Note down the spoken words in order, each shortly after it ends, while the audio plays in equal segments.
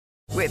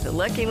With the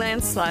Lucky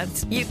Land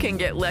Slots, you can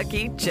get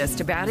lucky just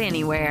about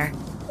anywhere.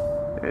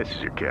 This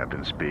is your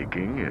captain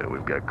speaking.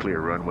 We've got clear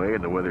runway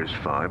and the weather's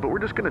fine, but we're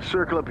just going to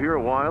circle up here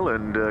a while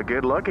and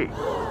get lucky.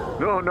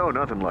 No,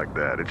 nothing like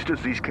that. It's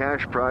just these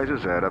cash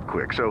prizes add up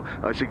quick. So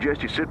I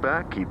suggest you sit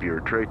back, keep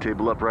your tray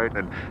table upright,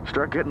 and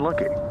start getting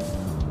lucky.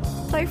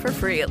 Play for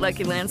free at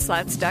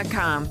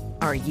LuckyLandSlots.com.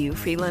 Are you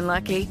feeling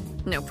lucky?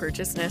 No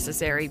purchase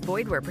necessary.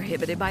 Void where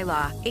prohibited by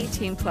law.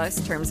 18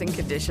 plus terms and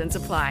conditions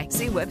apply.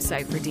 See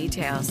website for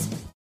details.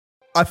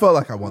 I felt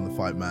like I won the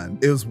fight, man.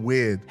 It was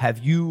weird. Have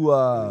you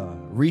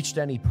reached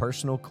any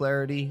personal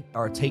clarity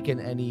or taken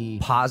any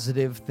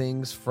positive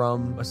things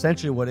from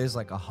essentially what is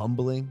like a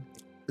humbling?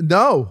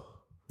 No.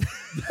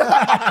 Damn.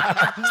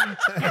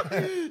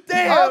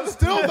 I'm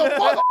still the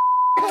mother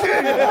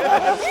king.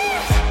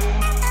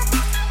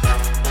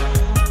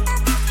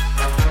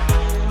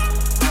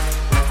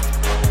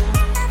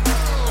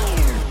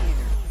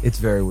 It's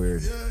very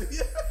weird.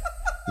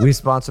 We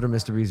sponsored a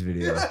Mr. Beast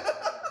video.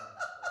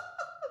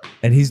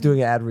 And he's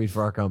doing an ad read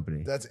for our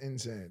company. That's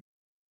insane.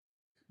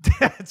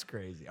 That's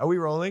crazy. Are we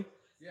rolling?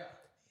 Yeah.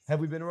 Have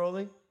we been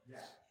rolling? Yeah.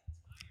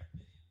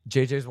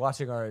 JJ's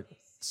watching our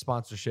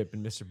sponsorship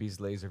in Mr. Beast's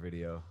laser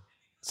video.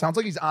 Sounds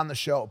like he's on the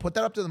show. Put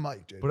that up to the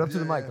mic, JJ. Put up to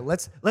the mic.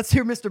 Let's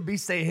hear Mr.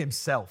 Beast say it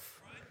himself.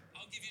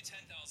 I'll give you 10,000.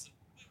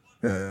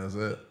 Yeah, that's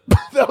it.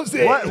 That was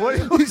it.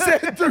 What? He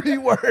said 3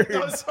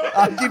 words.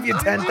 I'll give you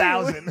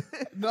 10,000.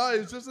 No,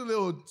 it's just a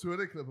little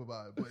Twitter clip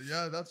about it. But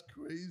yeah, that's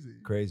crazy.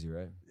 Crazy,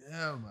 right?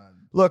 Yeah, man.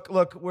 Look,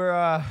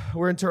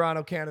 we're in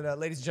Toronto, Canada.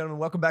 Ladies and gentlemen,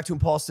 welcome back to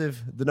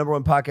Impulsive, the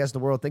 #1 podcast in the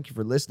world. Thank you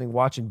for listening,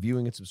 watching,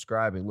 viewing, and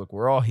subscribing. Look,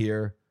 we're all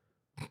here.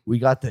 We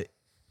got the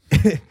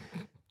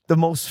the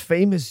most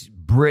famous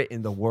Brit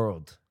in the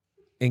world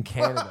in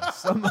Canada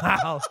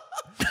somehow.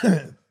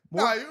 Nah,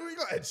 we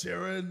got Ed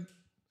Sheeran.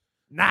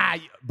 Nah,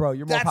 bro,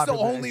 you're more That's the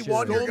popular than only Ed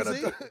one Sheeran. you're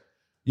going to...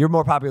 You're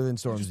more popular than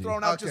Just Stormzy.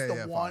 throwing out just the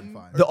yeah, one.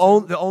 fine.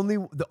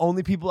 The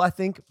only people I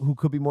think who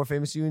could be more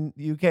famous in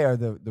the UK are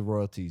the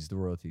royalties. The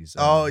royalties.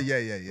 Oh, yeah.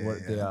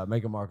 The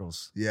Meghan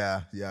Markles.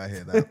 Yeah, I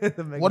hear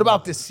that. What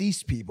about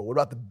deceased people? What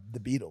about the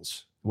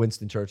Beatles?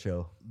 Winston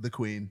Churchill? The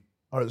Queen.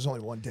 Oh, there's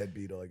only one dead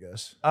Beatle, I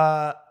guess.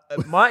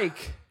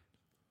 Mike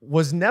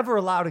was never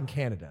allowed in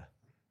Canada,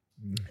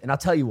 and I'll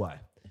tell you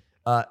why.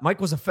 Mike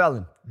was a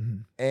felon,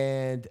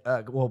 and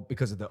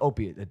because of the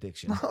opiate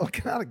addiction. Oh,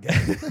 God,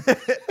 again.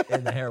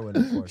 And the heroin,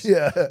 of course.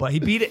 Yeah. But he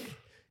beat it.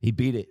 He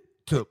beat it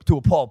to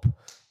a pulp.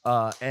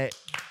 And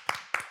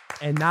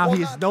now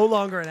he is no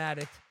longer an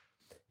addict.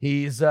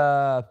 He's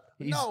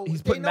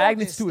putting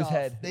magnets to his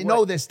head. They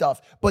know this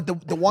stuff. But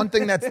the one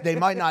thing that they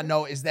might not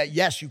know is that,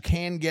 yes, you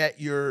can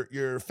get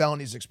your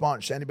felonies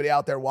expunged. Anybody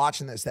out there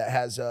watching this that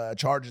has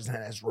charges and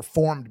has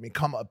reformed,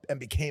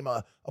 became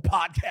a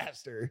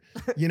podcaster,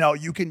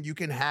 you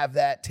can have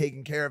that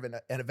taken care of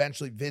and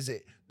eventually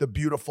visit the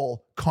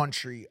beautiful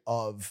country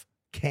of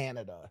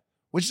Canada,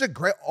 which is a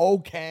great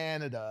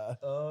Canada.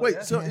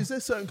 Wait, so is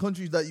there certain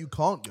countries that you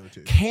can't go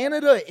to?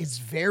 Canada is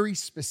very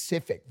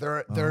specific.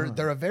 They're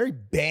a very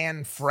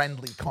ban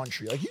friendly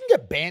country. Like you can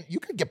get banned. You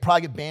could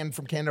probably get banned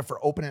from Canada for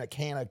opening a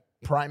can of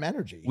Prime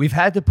Energy. We've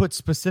had to put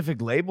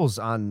specific labels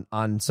on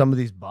some of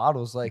these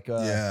bottles. Like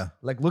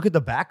look at the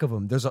back of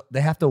them.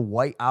 They have to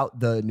white out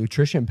the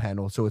nutrition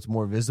panel so it's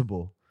more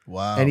visible.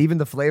 Wow. And even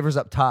the flavors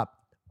up top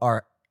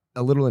are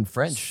a little in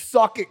French.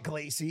 Suck it,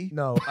 Glacy.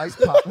 No, ice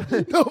pop.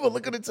 No, but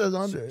look what it says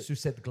under it.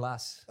 Sucette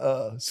glace.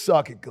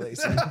 Suck it,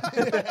 Glacy.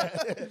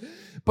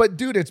 But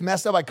dude, it's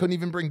messed up. I couldn't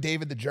even bring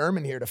David the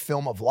German here to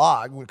film a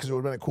vlog because it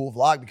would have been a cool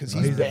vlog because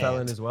he's a banned.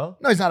 felon as well?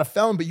 No, he's not a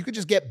felon, but you could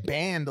just get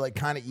banned like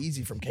kind of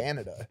easy from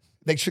Canada.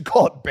 They should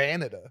call it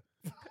Banada.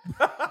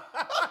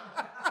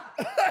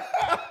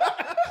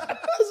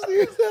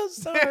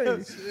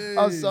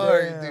 I'm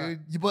sorry,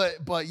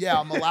 dude. But yeah,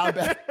 I'm allowed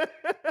back.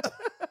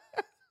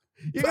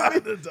 You're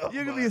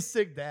gonna be a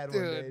sick dad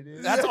one day,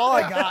 dude. That's all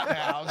I got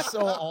now. I'm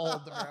so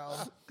old,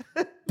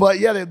 bro. But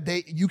yeah,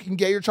 you can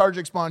get your charge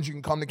expunged. You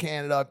can come to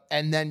Canada,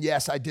 and then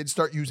yes, I did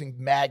start using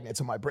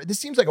magnets on my brain. This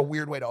seems like a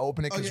weird way to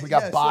open it because we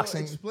got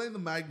boxing. So explain the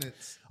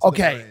magnets.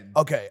 Okay.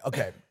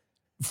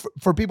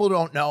 For people who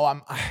don't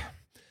know,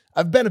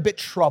 I've been a bit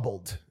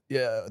troubled.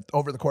 Yeah,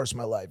 over the course of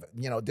my life,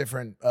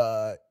 different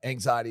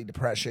anxiety,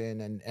 depression,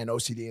 and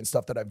OCD and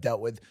stuff that I've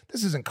dealt with.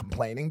 This isn't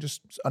complaining,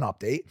 just an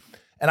update.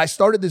 And I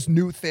started this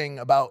new thing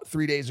about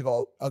 3 days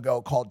ago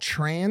called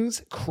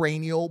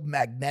transcranial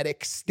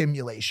magnetic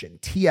stimulation,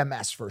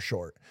 TMS for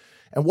short.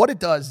 And what it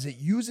does is it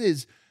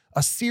uses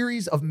a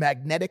series of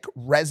magnetic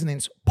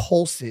resonance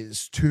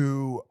pulses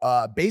to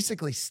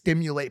basically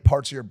stimulate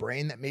parts of your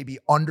brain that may be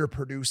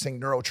underproducing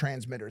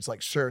neurotransmitters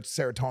like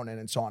serotonin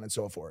and so on and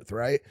so forth,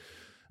 right?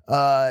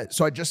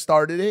 So I just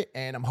started it,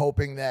 and I'm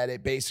hoping that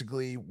it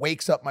basically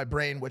wakes up my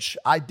brain, which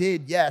I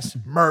did, yes,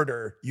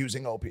 murder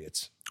using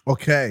opiates.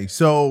 Okay,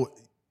 so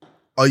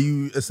are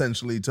you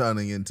essentially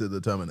turning into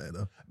the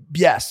Terminator?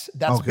 Yes,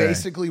 that's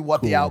basically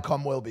what the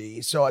outcome will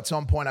be. So at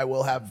some point, I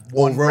will have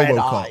one Or red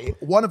RoboCop. eye.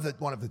 One of the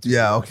two.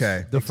 Yeah,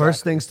 okay. The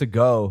first things to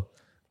go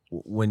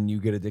when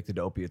you get addicted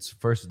to opiates,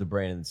 first is the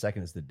brain and the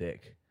second is the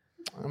dick.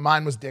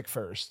 Mine was dick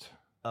first.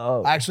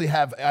 Oh. I actually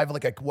have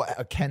like what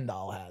a Ken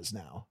doll has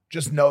now.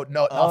 Just no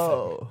nothing.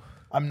 Oh.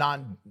 I'm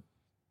non.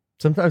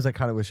 Sometimes I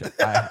kind of wish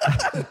I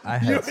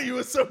had. You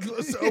were so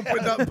close to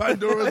open that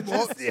Pandora's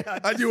box,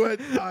 and you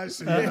went,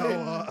 actually, you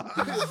know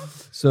what?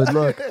 So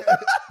look,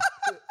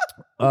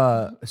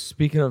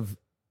 speaking of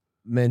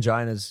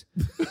manginas,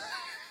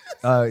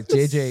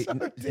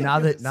 JJ, now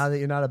that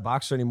you're not a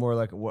boxer anymore,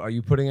 like, are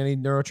you putting any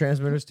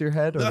neurotransmitters to your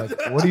head, or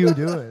like, what are you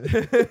doing?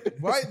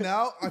 Right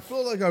now, I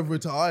feel like I've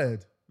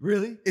retired.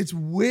 Really? It's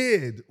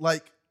weird.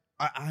 Like,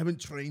 I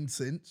haven't trained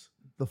since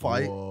the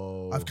fight.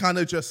 Whoa. I've kind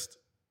of just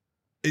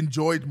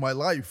enjoyed my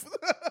life.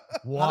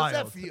 How does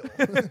that feel?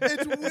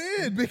 It's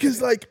weird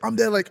because, like, I'm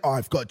there like, oh,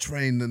 I've got to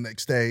train the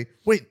next day.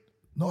 Wait,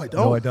 no, I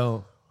don't. No, I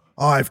don't.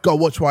 Oh, I've got to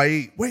watch what I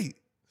eat. Wait,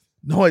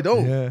 no, I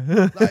don't.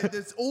 Yeah. Like,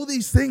 there's all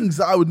these things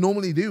that I would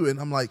normally do, and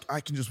I'm like, I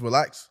can just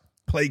relax,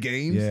 play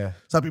games. Yeah.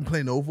 So I've been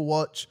playing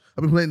Overwatch.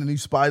 I've been playing the new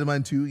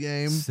Spider-Man 2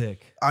 game.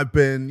 Sick. I've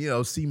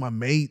been, see my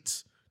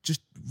mates,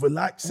 just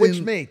relaxing.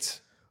 Which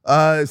mates?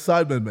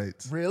 Sidemen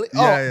mates. Really?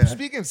 Yeah.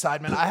 Speaking of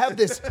Sidemen, I have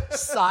this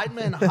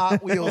Sidemen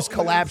Hot Wheels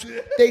collab.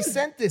 They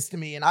sent this to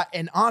me,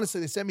 and honestly,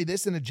 they sent me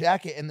this in a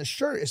jacket, and the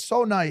shirt is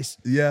so nice.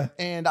 Yeah.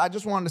 And I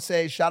just wanted to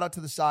say shout out to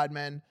the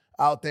Sidemen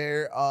out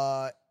there.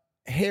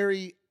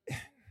 Harry,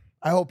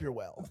 I hope you're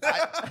well.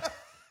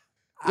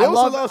 When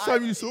was the last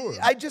time you saw him?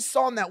 I just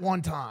saw him that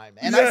one time,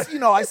 and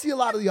I see a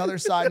lot of the other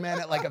Sidemen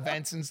at like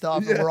events and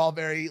stuff, and we're all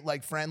very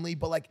like friendly.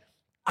 But like,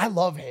 I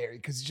love Harry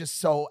because he's just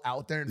so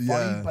out there and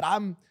funny. Yeah.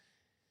 But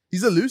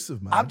He's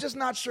elusive, man. I'm just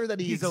not sure that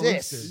he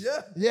exists.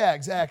 elusive. Yeah,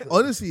 exactly.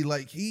 Honestly,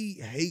 like, he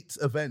hates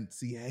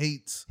events. He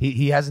hates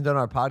He hasn't done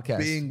our podcast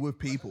being with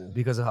people.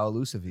 because of how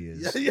elusive he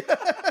is. Yeah.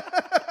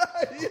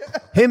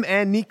 Him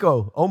and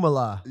Nico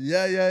Omala.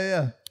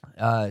 Yeah.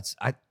 It's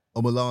I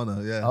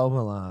Omalana, yeah.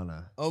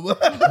 Omalana. Oh,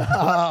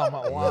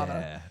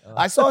 Moana. Yeah.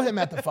 I saw him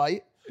at the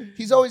fight.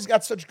 He's always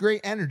got such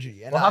great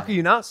energy. And Well, how can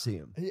you not see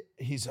him?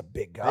 he's a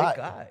big guy.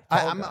 Tall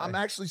I'm guy. I'm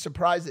actually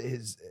surprised at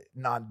his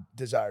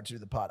non-desire to do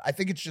the pod. I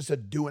think it's just a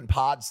doing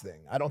pods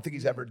thing. I don't think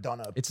he's ever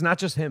done a. It's not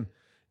just him.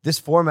 This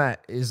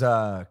format is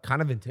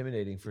kind of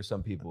intimidating for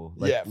some people.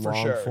 Like, Yeah, for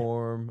long sure.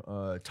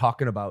 form,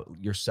 talking about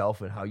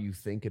yourself and how you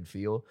think and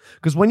feel.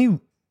 Because when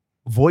you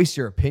voice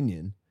your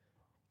opinion,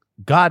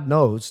 God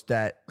knows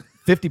that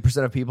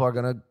 50% of people are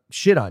gonna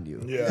shit on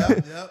you.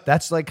 Yeah.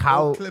 That's like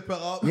how They'll clip it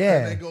up Yeah.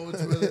 and then go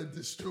into it and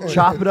destroy it.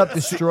 chop it up,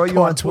 destroy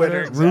you on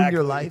Twitter, Twitter, ruin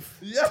your exactly. life.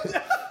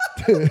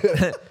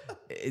 Yeah.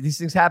 These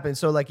things happen.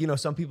 So, like,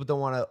 some people don't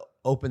want to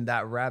open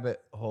that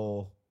rabbit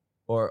hole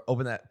or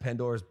open that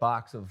Pandora's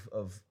box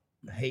of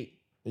hate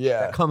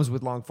that comes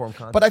with long form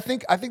content. But I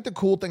think the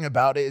cool thing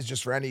about it is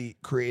just for any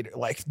creator,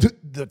 like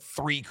the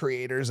 3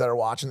 creators that are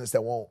watching this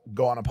that won't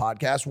go on a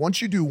podcast.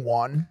 Once you do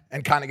one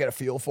and kind of get a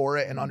feel for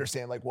it and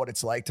understand like what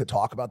it's like to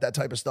talk about that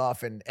type of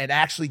stuff and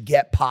actually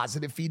get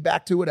positive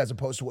feedback to it as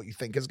opposed to what you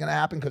think is going to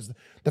happen, because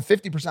the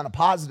 50% of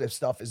positive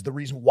stuff is the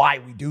reason why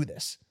we do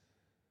this.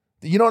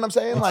 You know what I'm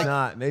saying? it's like,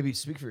 not. Maybe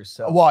speak for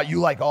yourself. well, you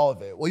like all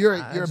of it. Well, you're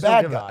a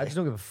bad guy. I just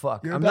don't give a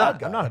fuck. You're a I'm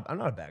bad not. guy. I'm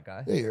not a bad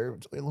guy. Yeah, you're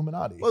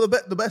Illuminati. Well,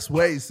 the best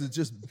way is to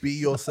just be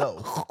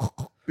yourself.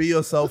 Be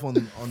yourself on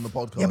the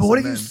podcast. Yeah, but what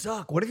if and you then-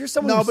 suck? What if you're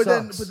someone No, who but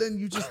sucks? then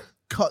you just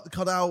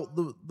cut out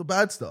the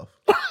bad stuff.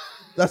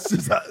 That's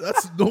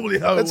normally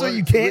how That's it what works.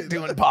 you can't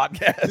do in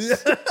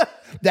podcasts.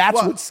 That's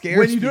Well, what scares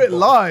when you do it people.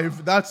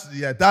 live,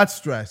 that's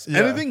stress. Yeah.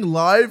 Anything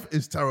live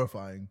is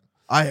terrifying.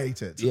 I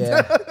hate it.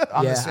 Yeah,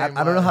 I'm the yeah. same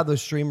I don't know way. how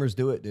those streamers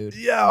do it, dude.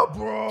 Yeah,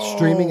 bro.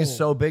 Streaming is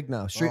so big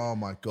now. Oh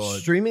my god.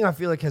 Streaming, I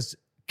feel like, has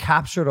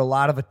captured a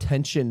lot of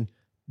attention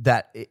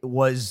that it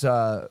was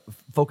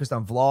focused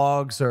on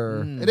vlogs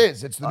or. It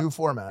is. It's the new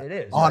format. it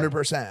is,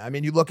 100%. I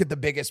mean, you look at the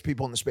biggest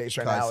people in the space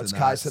right Kai now. It's Cenat,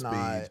 Kai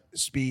Cenat,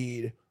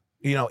 Speed.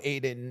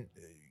 Aiden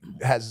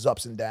has his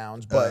ups and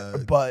downs,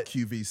 but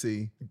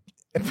QVC.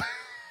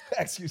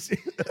 XQC.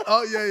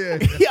 Oh yeah.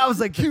 Yeah, I was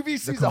like, QVC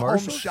the is a home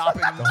commercials?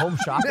 shopping. The home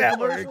shopping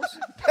network. commercials?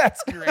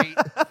 That's great.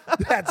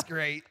 That's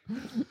great.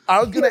 I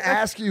was gonna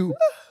ask you,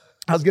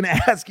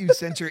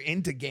 since you're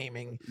into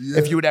gaming,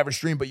 if you would ever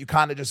stream, but you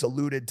kind of just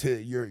alluded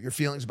to your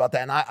feelings about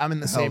that, and I'm in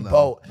the same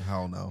boat.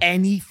 Hell no.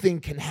 Anything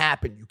can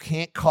happen. You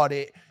can't cut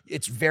it.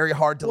 It's very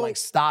hard to like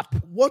stop.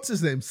 What's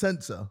his name?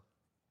 Sensor.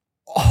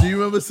 Do you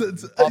remember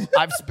Sensor?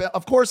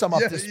 Of course, I'm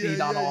up Yeah, to speed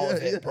yeah, on all of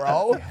yeah, it, yeah.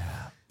 bro.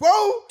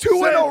 Bro, 2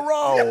 in said- a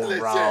row, yeah, legit,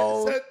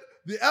 bro. said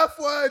the F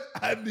word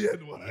and the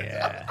N word.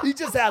 Yeah. He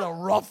just had a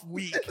rough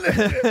week. But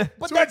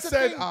Twitch that's the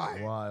said,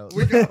 thing. Wild.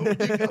 we got to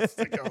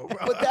go, bro.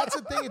 But that's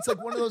the thing. It's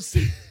like one of those.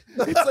 It's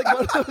like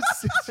one of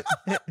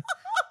those.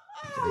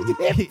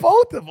 He hit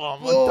both of them. A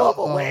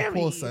double whammy.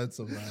 Poor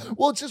Sensor, man.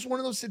 Well, it's just one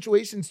of those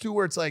situations too,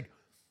 where it's like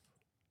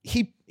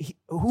he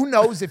who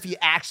knows if he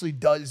actually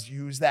does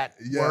use that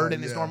word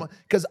in his normal.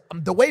 Because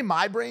the way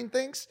my brain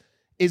thinks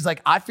is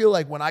like, I feel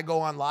like when I go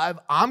on live,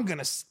 I'm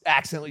gonna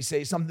accidentally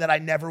say something that I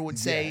never would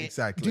say.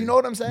 exactly. Do you know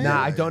what I'm saying? Nah,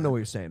 I don't know what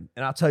you're saying,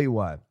 and I'll tell you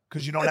why.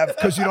 Because you don't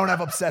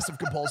have obsessive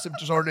compulsive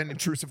disorder and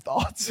intrusive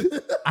thoughts.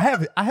 I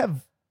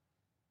have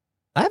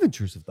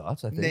intrusive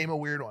thoughts. I think. Name a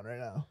weird one right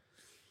now.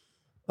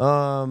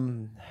 I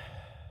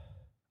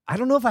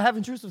don't know if I have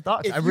intrusive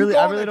thoughts. If I you really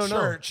go to don't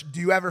church, do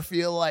you ever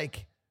feel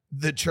like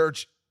the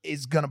church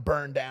is gonna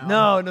burn down?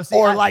 know. See,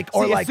 or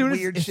as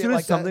weird soon shit as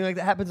like something that. like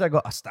that happens, I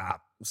go,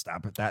 stop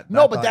at that.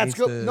 No, that but thought that's needs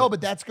good. to- No,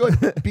 but that's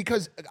good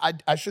because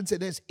I should say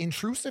this: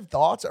 intrusive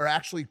thoughts are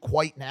actually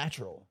quite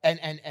natural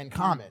and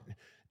common.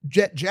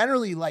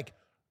 Generally, like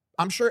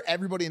I'm sure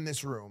everybody in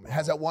this room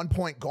has at one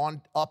point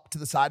gone up to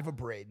the side of a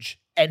bridge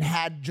and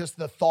had just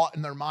the thought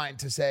in their mind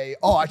to say,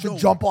 "Oh, I should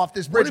jump off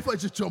this bridge." What if I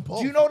just jump off?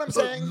 Do you know what I'm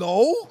saying?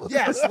 No.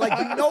 Yes, like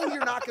you know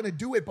you're not going to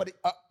do it, but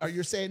are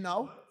you saying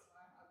no?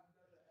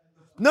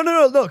 No.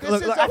 Look,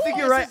 I think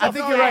you're right. I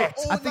think you're right.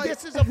 I think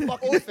this is a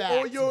fucking fact.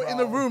 Or you're in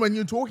a room and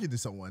you're talking to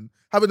someone,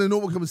 having a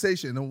normal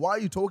conversation, and while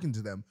you're talking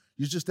to them,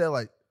 you're just there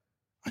like,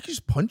 I can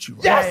just punch you.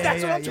 Right? Yes,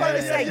 that's what I'm trying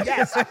to say.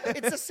 Yes,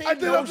 it's the same And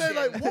then I'm notion.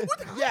 there like, what would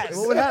happen? Yes,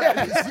 What would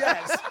happen?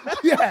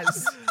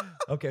 yes.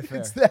 Okay, fair.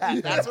 It's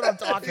that. That's what I'm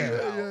talking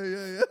about.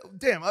 Yeah.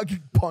 Damn, I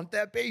could punt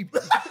that baby.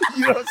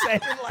 You know what I'm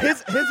saying? Like,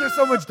 His are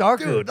so much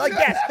darker. dude, like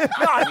yes.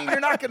 No, I mean you're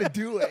not gonna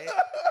do it.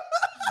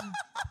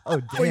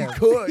 Oh But you damn.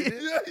 could.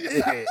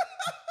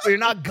 But you're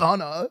not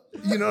gonna.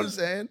 You know what I'm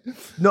saying?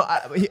 No,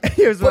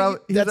 here's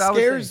what But that I was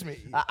scares saying.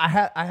 me. I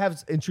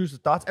have intrusive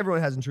thoughts.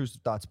 Everyone has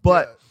intrusive thoughts,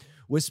 but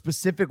with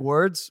specific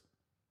words,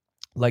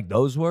 like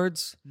those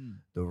words,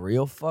 the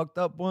real fucked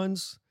up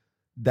ones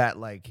that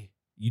like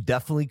you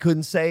definitely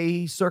couldn't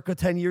say circa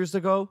 10 years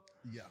ago.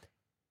 Yeah.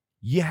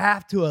 You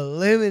have to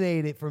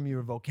eliminate it from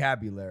your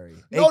vocabulary.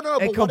 No, A but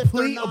what if they're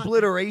complete not?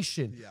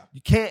 obliteration. Yeah.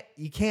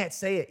 You can't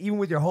say it even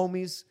with your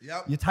homies,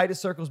 Yep. your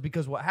tightest circles,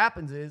 because what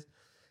happens is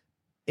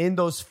in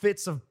those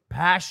fits of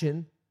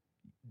passion,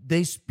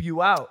 they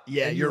spew out.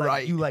 Yeah, and you're like,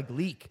 right. You like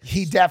leak.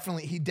 He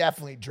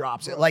definitely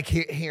drops it like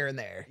here and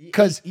there.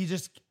 Because you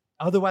just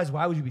otherwise,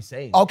 why would you be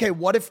saying? okay,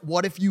 what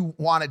if you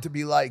wanted to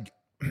be like,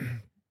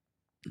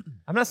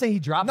 I'm not saying he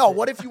drops. no, it.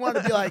 what if you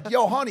wanted to be like,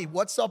 yo, honey,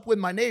 what's up with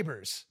my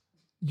neighbors?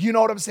 You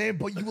know what I'm saying?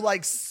 But you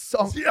like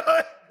some.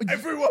 Yeah.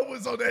 Everyone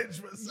was on edge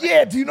for a second.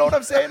 Yeah, do you know what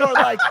I'm saying?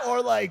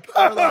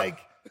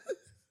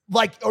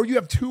 Or you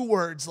have two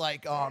words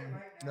like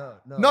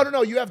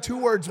No. You have two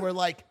words where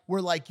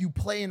you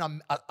play in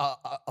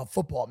a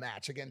football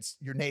match against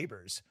your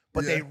neighbors,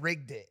 but they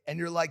rigged it, and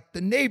you're like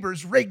the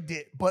neighbors rigged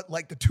it, but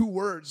like the two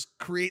words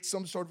create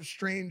some sort of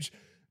strange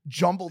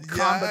jumbled Yeah, I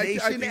combination,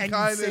 can and you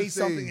kinda say see.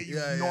 something that you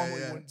Yeah,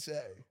 normally yeah. wouldn't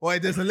say.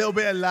 Wait, there's a little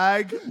bit of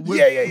lag.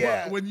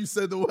 Yeah. When you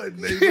said the word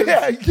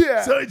neighbors.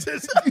 Yeah. So it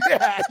just.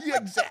 yeah,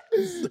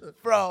 exactly,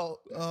 bro.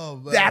 Oh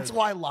man. That's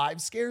why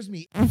live scares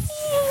me.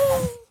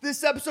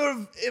 This episode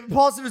of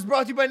Impulsive is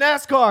brought to you by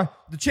NASCAR.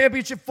 The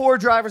Championship 4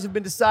 drivers have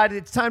been decided.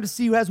 It's time to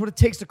see who has what it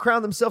takes to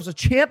crown themselves a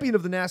champion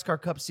of the NASCAR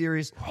Cup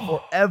Series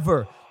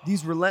forever.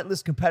 These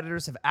relentless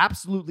competitors have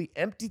absolutely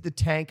emptied the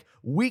tank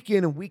week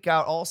in and week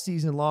out all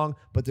season long,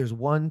 but there's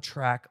one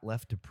track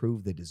left to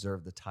prove they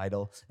deserve the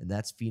title, and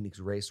that's Phoenix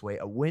Raceway.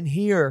 A win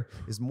here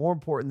is more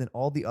important than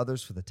all the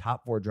others for the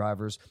top 4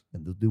 drivers,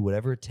 and they'll do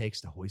whatever it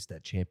takes to hoist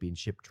that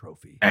championship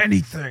trophy.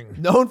 Anything.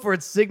 Known for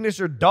its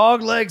signature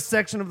dogleg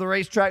section of the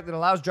racetrack that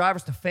allows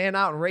drivers to fan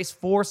out and race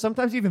 4,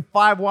 sometimes even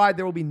 5 wide,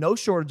 there will be no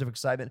shortage of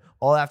excitement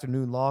all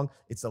afternoon long.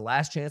 It's the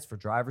last chance for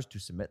drivers to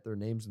submit their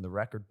names in the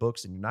record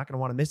books, and you're not going to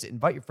want to miss it.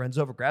 Invite your friends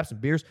over, grab some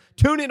beers,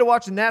 tune in to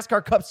watch the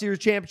NASCAR Cup Series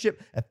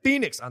Championship at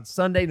Phoenix on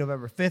Sunday,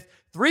 November 5th,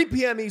 3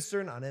 p.m.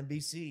 Eastern on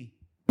NBC.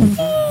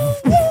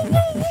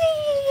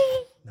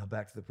 Now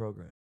back to the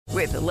program.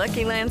 With the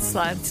Lucky Land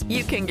Slots,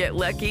 you can get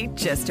lucky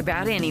just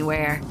about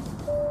anywhere.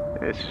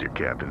 This is your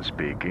captain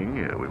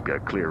speaking. We've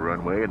got clear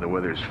runway and the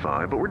weather's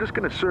fine, but we're just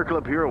going to circle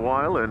up here a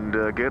while and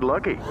get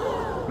lucky.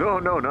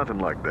 No, nothing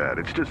like that.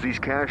 It's just these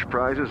cash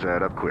prizes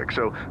add up quick.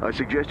 So I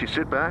suggest you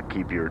sit back,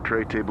 keep your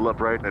tray table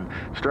upright, and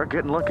start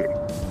getting lucky.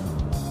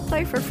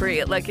 Play for free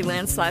at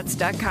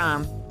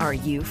LuckyLandSlots.com. Are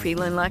you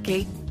feeling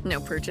lucky? No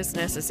purchase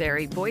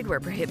necessary. Void where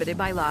prohibited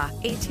by law.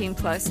 18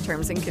 plus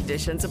terms and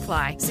conditions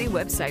apply. See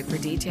website for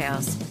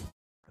details.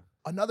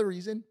 Another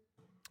reason,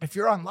 if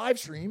you're on live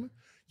stream,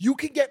 you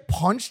can get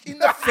punched in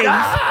the face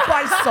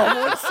by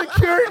someone's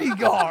security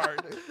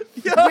guard,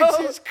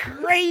 which is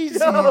crazy,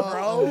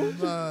 bro.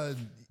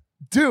 Man.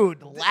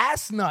 Dude,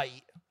 last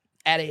night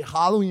at a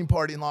Halloween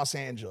party in Los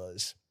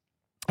Angeles,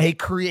 a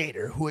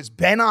creator who has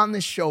been on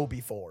this show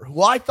before,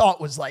 who I thought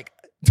was like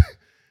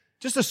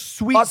Just a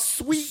sweet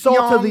salt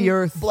young, of the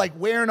earth, like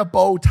wearing a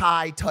bow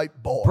tie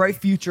type boy. bright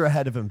future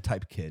ahead of him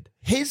type kid.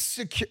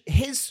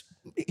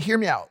 Hear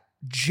me out.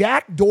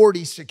 Jack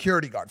Doherty's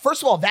security guard.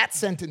 First of all, that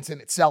sentence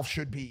in itself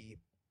should be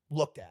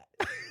looked at.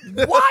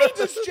 Why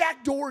does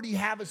Jack Doherty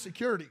have a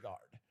security guard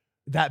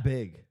That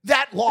big.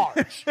 that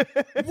large?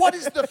 What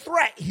is the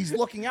threat he's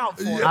looking out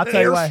for? I'll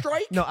tell you why.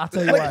 Airstrike? No, I'll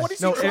tell you Like, why. what is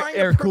he No, trying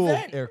air to cool.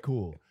 prevent? Air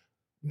cool.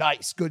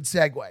 Nice, good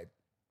segue.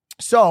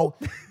 So,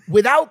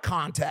 without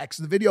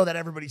context, the video that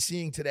everybody's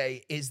seeing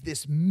today is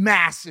this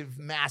massive,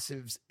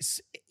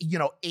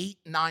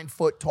 8-9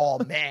 foot tall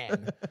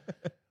man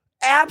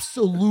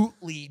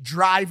absolutely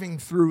driving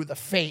through the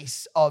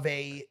face of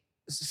a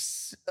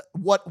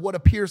what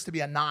appears to be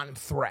a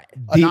non-threat,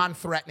 a The-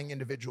 non-threatening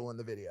individual in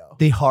the video.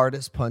 The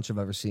hardest punch I've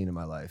ever seen in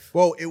my life.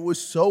 Bro, it was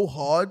so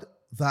hard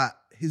that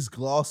his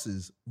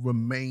glasses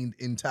remained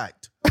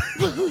intact.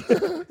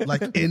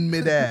 Like in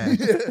midair.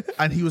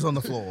 And he was on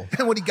the floor.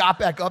 And when he got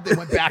back up, they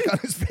went back on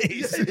his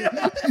face. They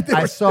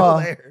I were still saw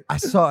there.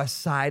 a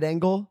side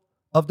angle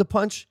of the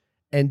punch,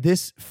 and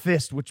this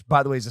fist, which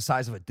by the way is the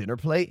size of a dinner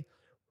plate,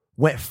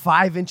 went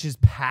 5 inches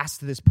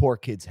past this poor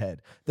kid's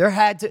head. There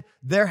had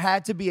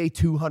to be a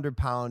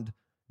 200-pound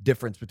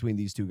difference between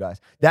these two guys.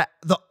 That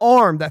the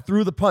arm that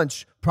threw the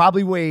punch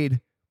probably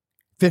weighed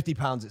 50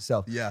 pounds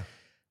itself. Yeah.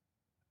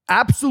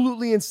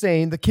 Absolutely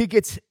insane. The kid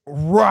gets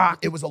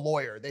rocked. It was a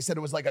lawyer. They said it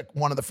was like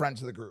one of the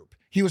friends of the group.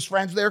 He was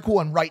friends with Eric Cool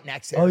and right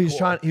next to Eric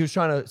Cool. He was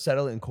trying to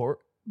settle it in court.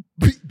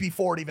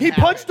 Before it even He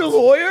happened. punched a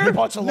lawyer? He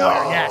punched a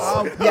lawyer, yes.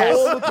 All the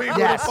people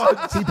Yes. that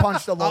punched. He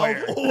punched a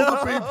lawyer. All the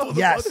people that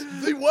Yes.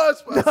 punched. The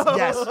worst person.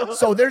 Yes.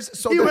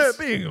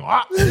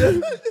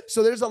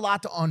 So there's a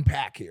lot to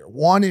unpack here.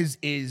 One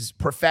is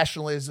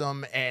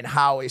professionalism and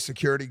how a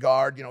security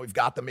guard, we've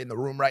got them in the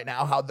room right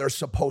now, how they're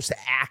supposed to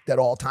act at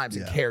all times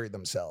and carry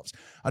themselves.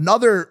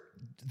 Another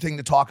thing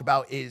to talk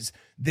about is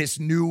this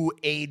new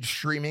age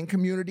streaming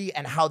community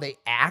and how they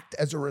act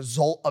as a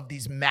result of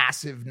these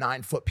massive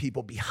 9-foot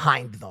people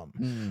behind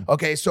them.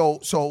 Okay, so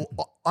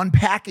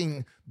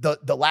unpacking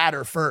the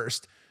latter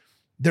first,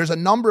 there's a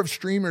number of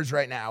streamers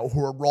right now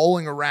who are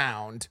rolling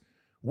around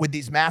with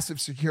these massive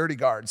security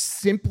guards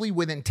simply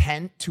with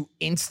intent to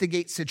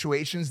instigate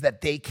situations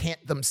that they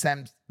can't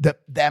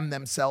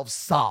themselves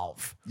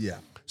solve. Yeah.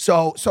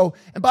 So,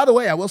 and by the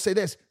way, I will say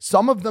this: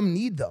 some of them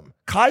need them.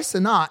 Kai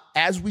Cenat,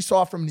 as we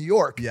saw from New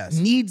York,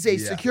 needs a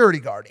security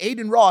guard.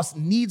 Aiden Ross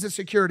needs a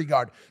security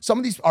guard. Some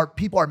of these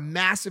people are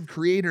massive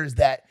creators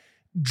that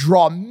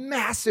draw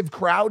massive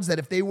crowds that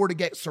if they were to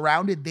get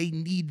surrounded, they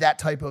need that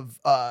type of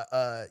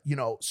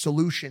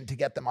solution to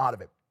get them out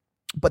of it.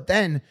 But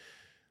then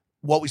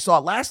what we saw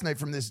last night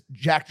from this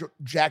Jack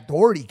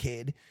Doherty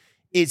kid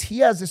is he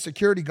has a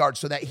security guard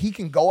so that he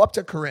can go up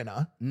to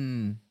Corinna,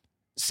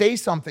 say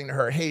something to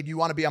her, hey, do you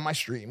want to be on my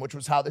stream? Which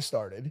was how this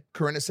started.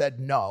 Corinna said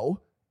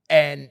no.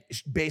 And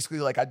basically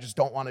like, I just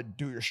don't want to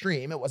do your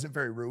stream. It wasn't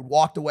very rude.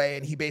 Walked away.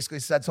 And he basically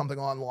said something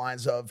along the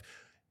lines of,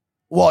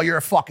 well, you're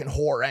a fucking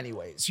whore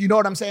anyways. You know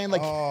what I'm saying?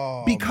 Like,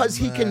 because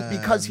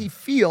he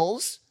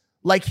feels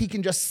like he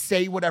can just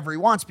say whatever he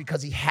wants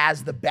because he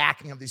has the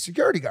backing of these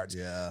security guards.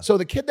 Yeah. So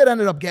the kid that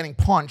ended up getting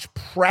punched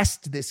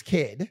pressed this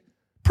kid,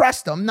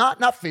 pressed him,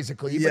 not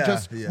physically, but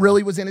just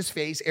really was in his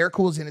face. Eric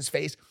Cool was in his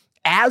face.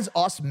 As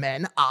us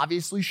men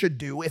obviously should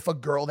do if a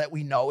girl that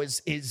we know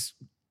is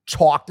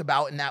talked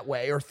about in that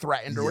way or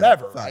threatened or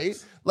whatever, right?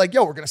 Like,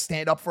 yo, we're going to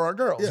stand up for our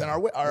girls and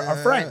our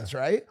friends,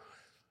 right?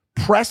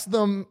 Press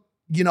them,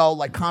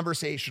 like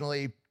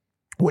conversationally,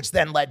 which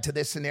then led to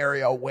this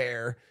scenario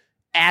where,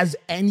 as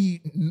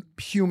any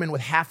human with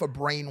half a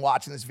brain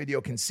watching this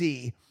video can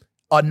see,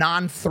 a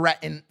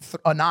non-threat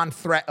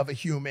of a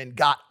human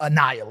got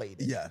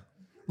annihilated. Yeah.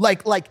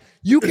 Like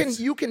you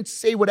can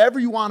say whatever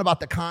you want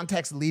about the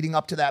context leading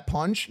up to that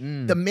punch.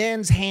 The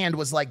man's hand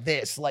was like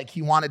this, like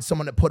he wanted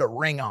someone to put a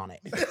ring on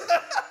it.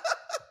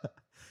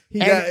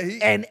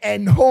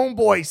 And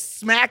homeboy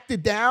smacked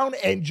it down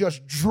and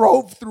just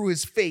drove through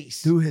his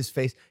face.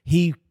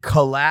 He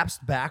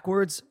collapsed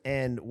backwards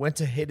and went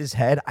to hit his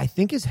head. I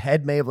think his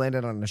head may have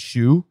landed on a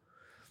shoe.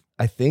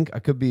 I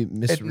could be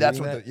misreading That's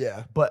that.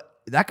 what But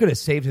that could have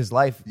saved his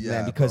life,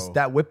 man, because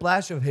that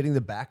whiplash of hitting the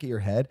back of your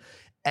head.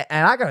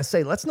 And I got to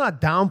say, let's not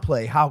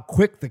downplay how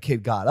quick the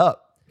kid got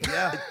up.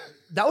 Yeah.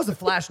 That was a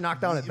flash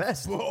knockdown at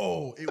best.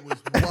 Bro, it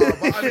was wild.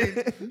 But I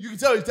mean, you can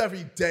tell he's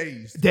definitely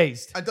dazed.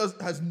 And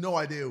has no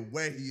idea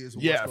where he is.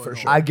 Or what's going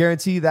on. I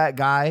guarantee that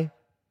guy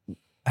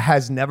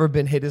has never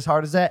been hit as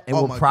hard as that and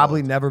will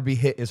probably never be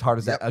hit as hard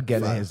as that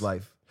again in his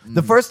life.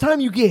 The first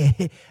time you get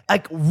hit,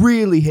 like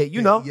really hit,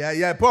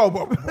 Yeah, bro.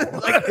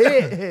 like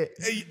hit.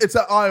 It's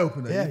an eye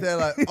opener. Yeah. They're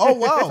like, oh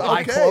wow, It's an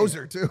eye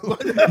closer too.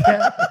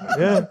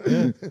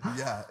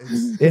 Yeah,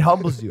 It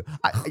humbles you.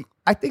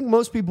 I think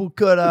most people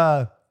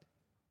could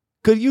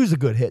use a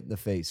good hit in the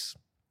face.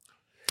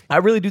 I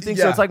really do think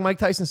so. It's like Mike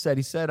Tyson said.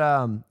 He said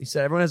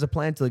everyone has a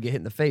plan until they get hit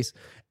in the face.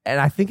 And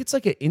I think it's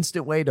like an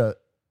instant way to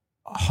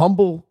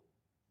humble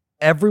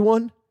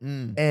everyone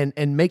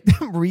and make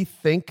them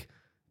rethink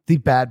the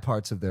bad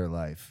parts of their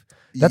life.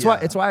 That's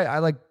why I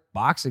like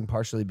boxing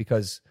partially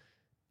because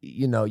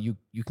you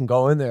can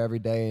go in there every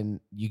day and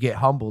you get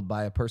humbled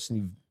by a person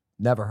you've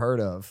never heard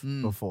of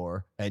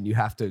before, and you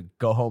have to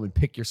go home and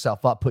pick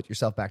yourself up, put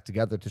yourself back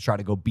together to try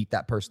to go beat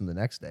that person the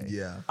next day.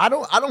 Yeah. I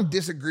don't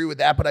disagree with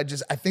that, but I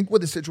think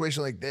with a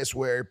situation like this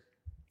where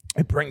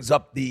it brings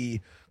up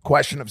the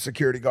question of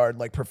security guard,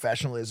 like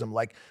professionalism,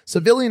 like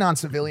civilian on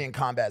civilian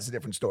combat is a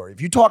different story.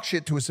 If you talk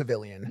shit to a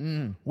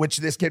civilian, which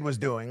this kid was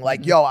doing,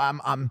 like, yo,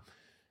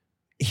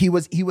 he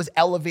was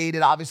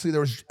elevated. Obviously,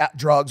 there was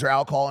drugs or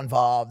alcohol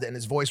involved, and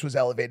his voice was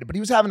elevated. But he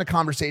was having a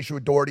conversation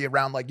with Doherty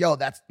around, like, yo,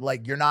 that's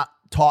like, you're not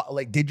talk.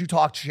 Like, did you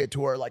talk shit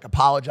to her? Like,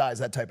 apologize,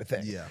 that type of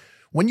thing. Yeah.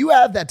 When you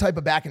have that type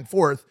of back and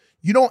forth,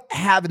 you don't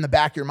have in the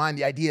back of your mind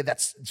the idea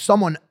that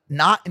someone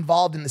not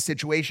involved in the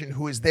situation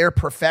who is there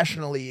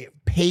professionally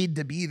paid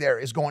to be there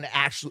is going to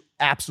actually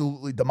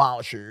absolutely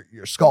demolish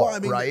your skull, Well, I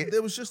mean, right?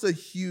 there was just a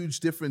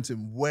huge difference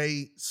in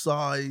weight,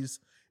 size.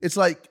 It's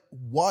like,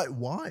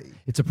 why?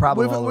 It's a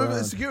problem all with a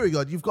around. security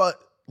guard, you've got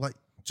like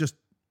just,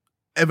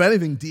 if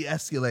anything,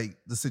 de-escalate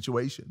the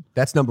situation.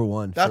 That's number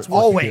one. That's for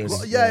always.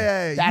 security.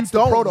 Yeah. That's you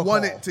the don't protocol.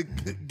 want it to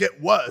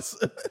get worse.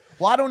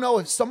 Well, I don't know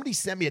if somebody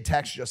sent me a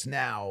text just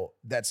now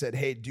that said,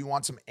 "Hey, do you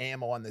want some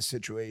ammo on this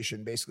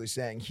situation?" Basically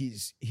saying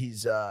he's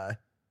not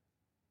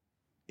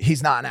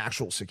an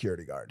actual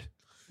security guard.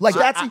 Like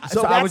that's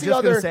I was the just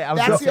other gonna say, I was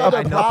that's just the other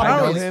I know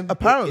problem. him.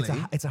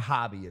 Apparently. it's a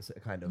hobby. It's a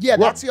kind of Yeah,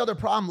 that's the other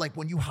problem. Like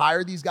when you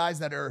hire these guys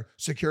that are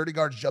security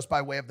guards just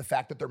by way of the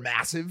fact that they're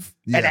massive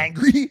and Yeah.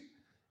 angry,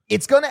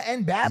 it's gonna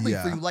end badly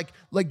Yeah. for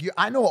you.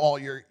 I know all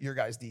your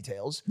guys'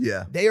 details.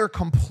 Yeah. They are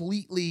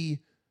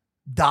completely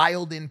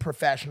dialed in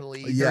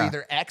professionally. They're Yeah.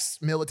 either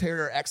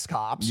ex-military or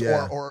ex-cops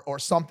Yeah. or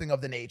something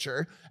of the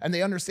nature. And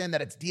they understand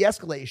that it's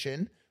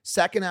de-escalation.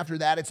 Second after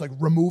that, it's like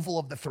removal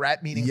of the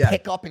threat, meaning Yeah.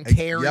 pick up and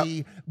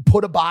carry,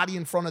 put a body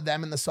in front of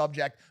them and the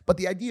subject. But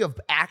the idea of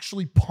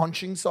actually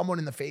punching someone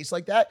in the face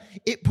like that,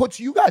 it puts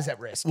you guys at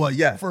risk. Well,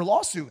 yeah. For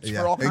lawsuits,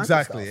 for all kinds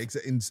exactly. of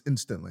stuff.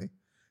 Instantly.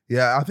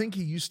 Yeah, I think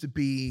he used to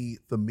be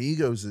the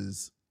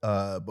Migos'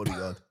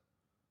 bodyguard.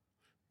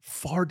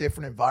 Far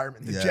different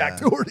environment than Yeah. Jack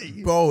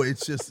Doherty. Bro,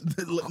 it's just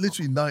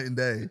literally night and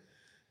day.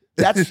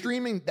 That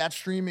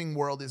streaming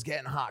world is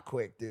getting hot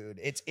quick, dude.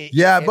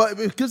 But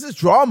because it's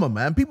drama,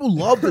 man. People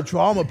love the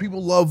drama.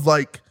 People love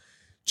like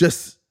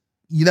just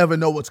you never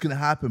know what's gonna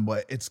happen,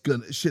 but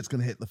shit's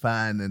gonna hit the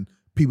fan, and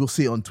people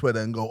see it on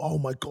Twitter and go, "Oh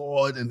my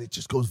god!" and it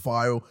just goes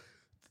viral.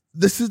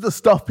 This is the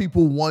stuff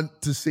people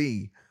want to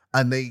see,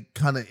 and they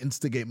kind of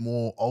instigate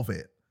more of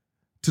it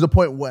to the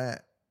point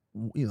where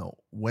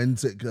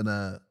when's it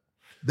gonna?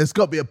 There's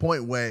got to be a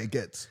point where it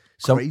gets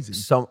crazy.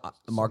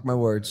 Mark my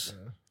words.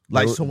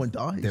 Like There- someone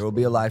dies. There will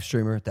be a live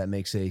streamer that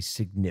makes a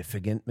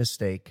significant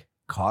mistake,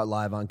 caught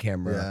live on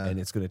camera, Yeah. and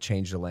it's going to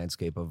change the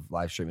landscape of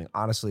live streaming.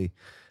 Honestly,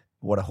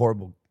 what a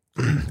horrible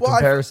Well,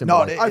 comparison. no,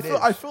 but it is.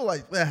 I feel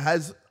like there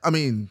has. I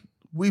mean,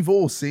 we've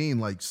all seen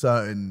like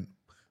certain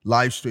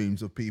live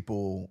streams of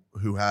people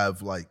who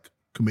have like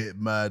committed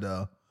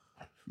murder,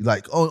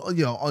 like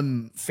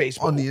on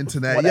Facebook, on the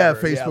internet, whatever,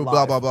 Facebook, blah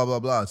live. blah blah blah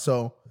blah.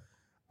 So,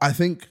 I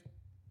think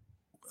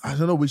I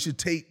don't know. We should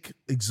take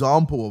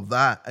example of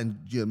that and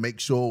make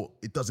sure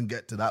it doesn't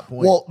get to that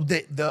point. Well,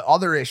 the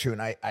other issue, and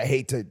I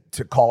hate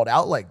to call it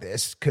out like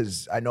this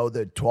because I know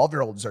the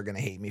 12-year-olds are going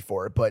to hate me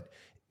for it, but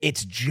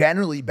it's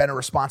generally been a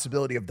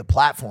responsibility of the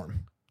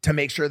platform to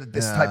make sure that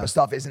this type of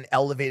stuff isn't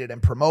elevated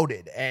and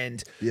promoted.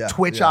 And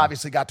Twitch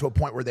obviously got to a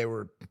point where they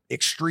were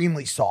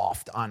extremely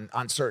soft on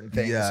certain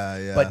things.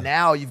 Yeah. But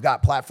now you've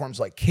got platforms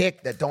like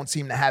Kick that don't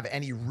seem to have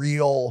any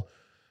real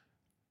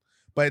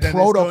but then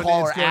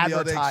protocol it's or going the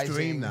other advertising.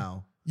 extreme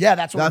now. Yeah,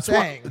 that's what I'm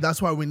saying.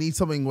 That's why we need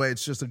something where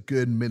it's just a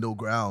good middle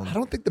ground. I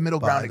don't think the middle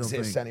But ground I don't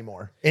exists think-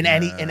 anymore in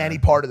any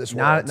part of this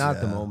world. not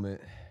at the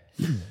moment.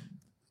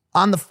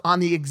 On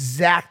the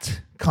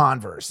exact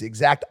converse, the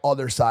exact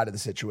other side of the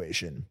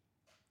situation,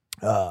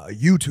 a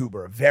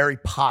YouTuber, a very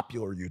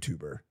popular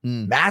YouTuber,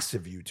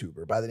 massive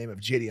YouTuber by the name of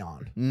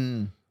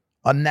Gideon,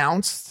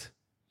 announced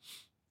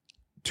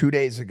 2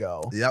 days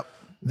ago Yep.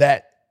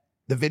 that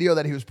the video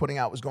that he was putting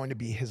out was going to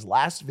be his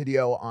last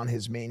video on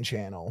his main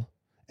channel,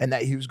 and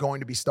that he was going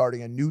to be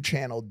starting a new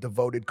channel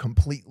devoted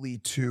completely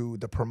to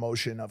the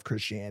promotion of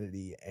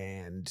Christianity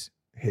and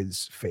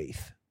his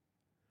faith.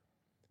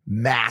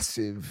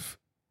 Massive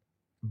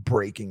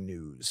breaking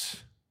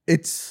news.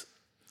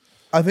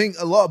 I think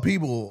a lot of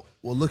people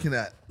were looking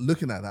at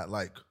that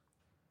like,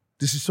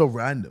 this is so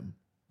random.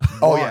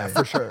 Oh yeah,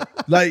 for sure.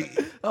 Like,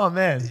 Oh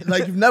man,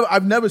 like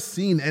I've never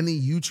seen any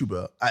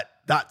YouTuber at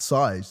that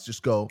size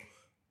just go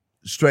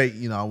straight.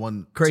 I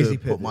want Crazy to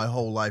pivot. put my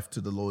whole life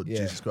to the Lord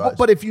Jesus But, Christ.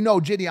 but if you know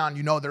Gideon,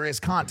 you know there is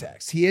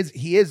context. He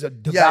is a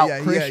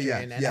devout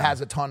Christian and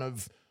has a ton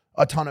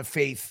of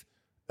faith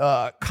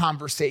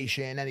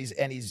conversation, and he's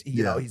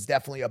he's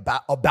definitely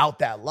about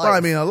that life. But I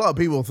mean, a lot of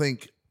people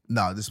think,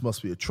 no, this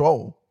must be a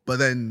troll. But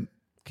then,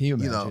 can you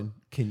know- imagine?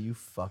 Can you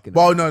fucking?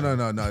 well, no.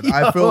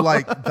 I feel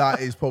like that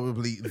is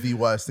probably the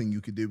worst thing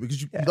you could do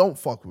because you don't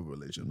fuck with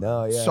religion.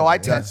 No, yeah. So I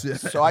That's-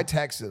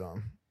 texted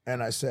him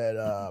and I said,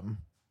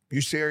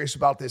 "You serious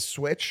about this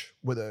switch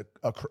with a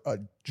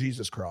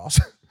Jesus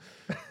cross?"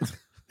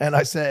 And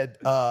I said,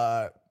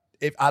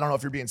 "If I don't know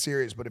if you're being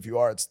serious, but if you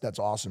are, that's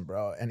awesome,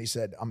 bro." And he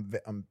said, "I'm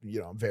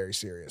very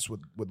serious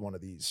with one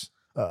of these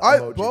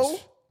emojis." Bro,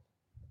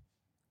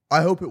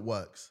 I hope it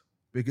works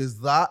because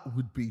that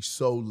would be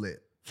so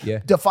lit. yeah.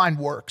 Define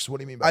works. What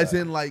do you mean by As that?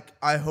 in, like,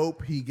 I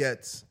hope he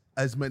gets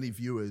as many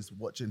viewers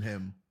watching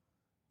him,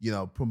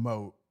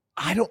 promote.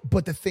 I don't.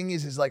 But the thing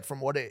is like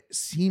from what it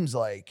seems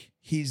like,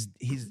 he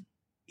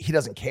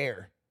doesn't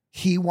care.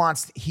 He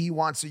wants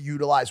to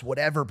utilize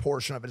whatever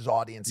portion of his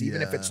audience,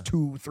 even if it's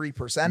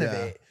 2-3% of Yeah.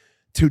 it,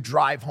 to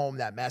drive home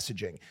that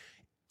messaging.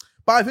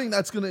 But I think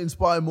that's going to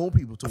inspire more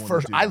people to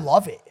want to do I that.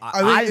 love it. I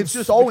think I'm it's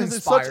just so because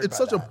inspired. it's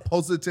such a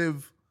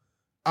positive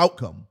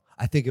outcome.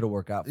 I think it'll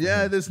work out. For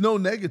Yeah, him. there's no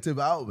negative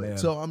out of it. Yeah.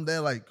 So I'm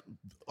there like,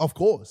 of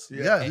course.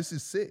 Yeah, this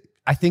is sick.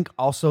 I think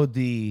also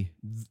the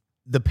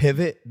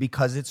pivot,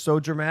 because it's so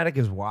dramatic,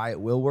 is why it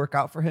will work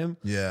out for him.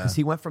 Yeah. Because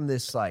he went from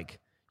this like,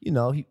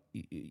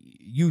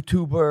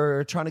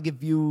 YouTuber trying to get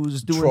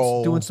views,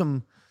 doing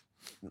some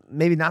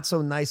maybe not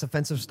so nice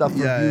offensive stuff,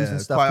 reviews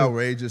and stuff. Quite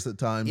outrageous at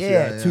times.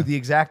 To the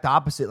exact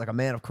opposite, like a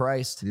man of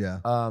Christ. Yeah.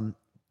 And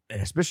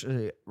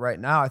especially right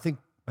now, I think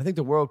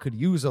the world could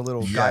use a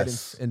little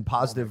guidance and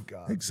positive,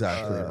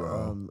 Exactly,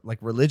 bro. like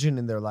religion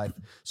in their life.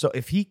 So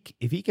if he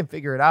can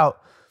figure it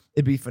out,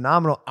 it'd be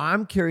phenomenal.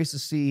 I'm curious to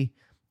see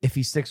if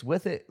he sticks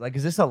with it. Like,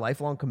 is this a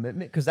lifelong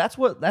commitment? Because that's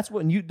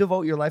when you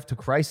devote your life to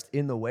Christ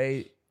in the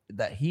way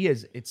that he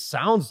is. It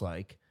sounds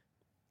like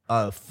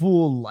a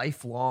full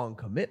lifelong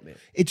commitment.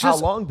 How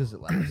long does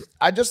it last?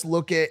 I just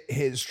look at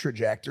his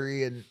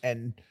trajectory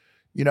and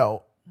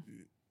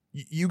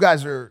you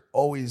guys are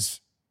always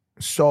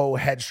so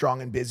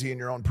headstrong and busy in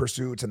your own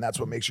pursuits, and that's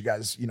what makes you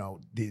guys,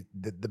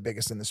 the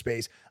biggest in the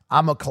space.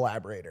 I'm a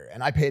collaborator,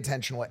 and I pay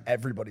attention to what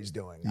everybody's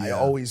doing. I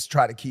always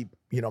try to keep,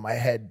 my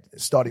head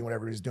studying what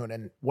everybody's doing.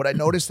 And what I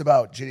noticed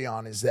about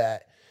Gideon is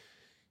that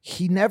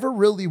he never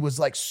really was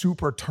like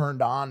super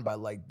turned on by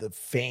like the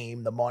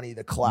fame, the money,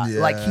 the clout.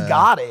 Yeah. Like he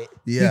got it.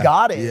 Yeah. He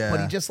got it. Yeah.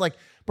 But he just like,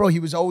 bro, he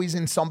was always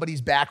in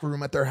somebody's back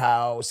room at their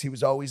house. He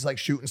was always like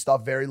shooting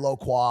stuff very low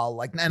qual.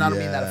 Like, and I don't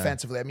mean that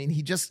offensively. I mean,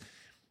 he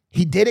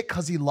did it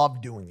because he loved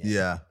doing it.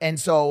 Yeah. And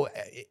so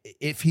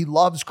if he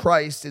loves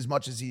Christ as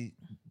much as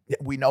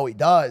we know he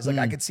does, like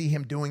I could see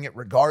him doing it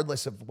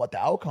regardless of what the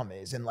outcome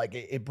is. And like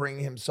it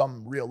bringing him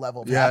some real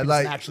level of happiness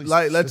and actually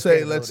let's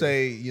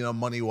say,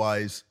 money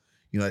wise,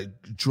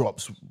 it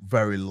drops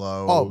very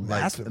low,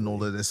 and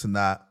all of this and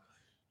that.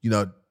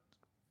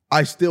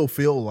 I still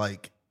feel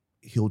like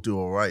he'll do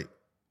all right.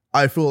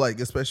 I feel like,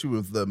 especially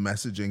with the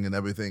messaging and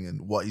everything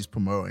and what he's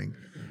promoting,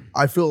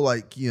 I feel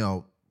like,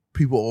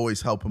 people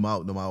always help him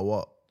out no matter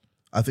what.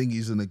 I think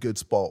he's in a good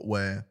spot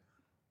where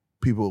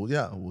people,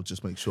 will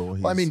just make sure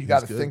he's you got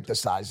to good. think the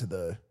size of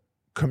the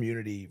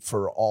community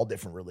for all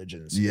different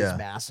religions is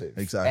massive.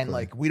 Exactly. And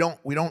like we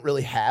don't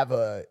really have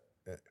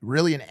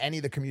really in any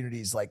of the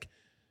communities, like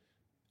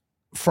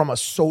from a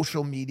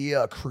social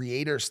media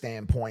creator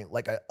standpoint,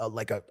 like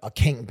a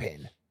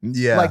kingpin.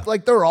 Yeah.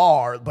 Like there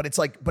are, but it's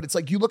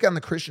like you look on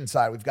the Christian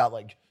side, we've got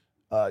like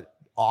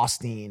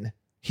Austin.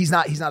 He's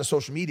not a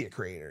social media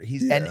creator.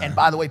 And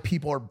by the way,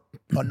 people are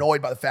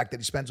annoyed by the fact that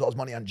he spends all his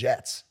money on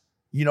jets.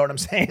 You know what I'm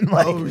saying?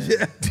 Like,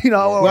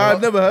 Well,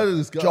 I've never heard of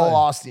this guy. Joel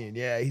Austin.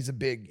 Yeah, he's a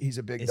big Is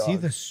dog. he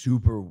the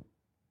super?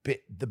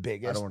 The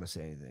biggest? I don't want to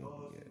say anything.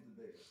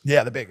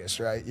 Yeah, the biggest,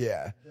 right?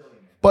 Yeah.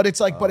 But it's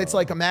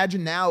like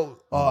imagine now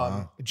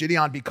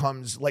Gideon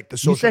becomes like the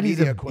social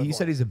media equivalent. You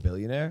said he's a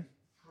billionaire.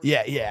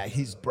 Yeah,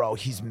 he's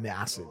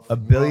massive. A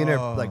billionaire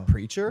like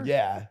preacher.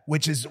 Yeah,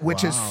 which is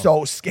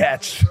so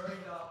sketch.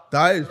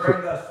 That is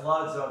During the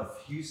floods of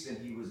Houston,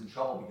 he was in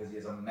trouble because he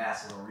has a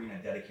massive arena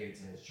dedicated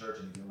to his church,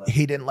 and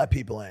He didn't let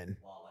people in.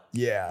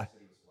 Yeah.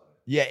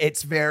 Yeah,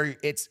 it's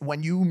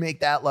when you make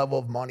that level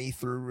of money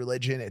through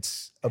religion,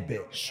 it's a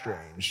bit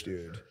strange,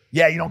 dude.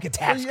 Yeah, you don't get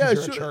taxed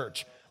because you're a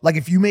church. Like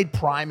if you made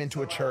Prime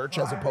into a church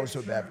as opposed to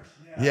a bev.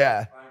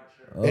 Yeah.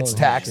 It's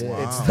tax. Shit.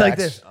 It's Wow. tax. Like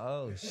this.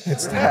 Oh shit.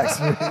 It's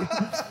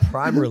tax.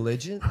 Prime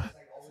religion.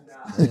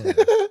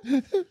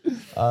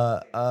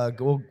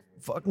 Well,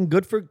 fucking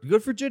good for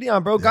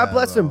Gideon, bro. God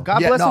bless him. God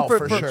bless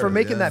him for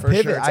making that For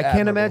pivot. sure. It's I can't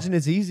admirable. imagine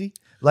it's easy.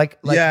 Like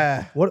what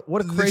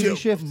a crazy Legit,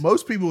 shift.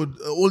 Most people,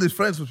 all his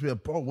friends would be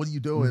like, bro, what are you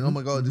doing? Oh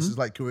my God, this is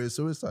like career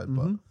suicide.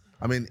 But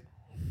I mean,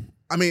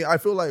 I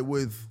feel like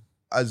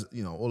as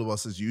all of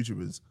us as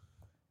YouTubers,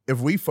 if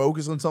we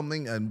focus on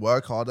something and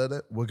work hard at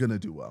it, we're gonna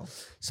do well.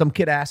 Some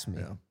kid asked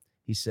me.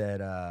 He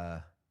said,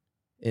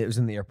 it was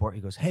in the airport.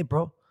 He goes, "Hey,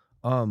 bro,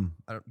 I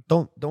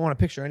don't want a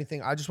picture or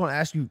anything. I just want to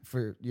ask you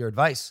for your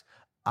advice.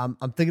 I'm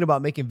thinking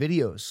about making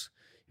videos."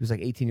 He was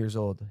like 18 years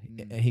old,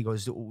 and he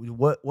goes,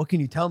 "What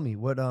can you tell me?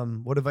 What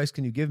advice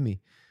can you give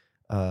me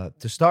to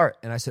start?"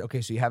 And I said,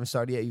 "Okay, so you haven't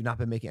started yet. You've not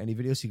been making any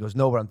videos." He goes,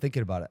 "No, but I'm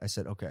thinking about it." I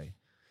said, "Okay,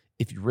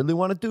 if you really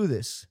want to do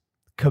this,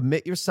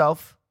 commit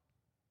yourself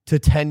to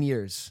 10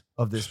 years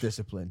of this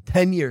discipline,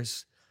 10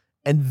 years,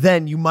 and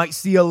then you might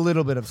see a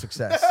little bit of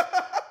success."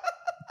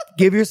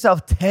 Give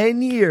yourself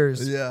 10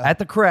 years at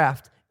the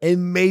craft,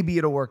 and maybe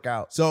it'll work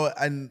out. So,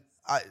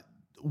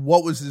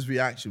 what was his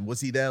reaction? Was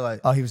he there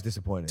like, Oh, he was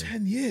disappointed.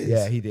 10 years?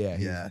 Yeah, he did.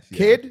 Yeah.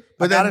 Kid,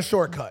 But I got then- a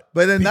shortcut.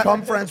 but then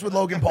become friends with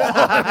Logan Paul.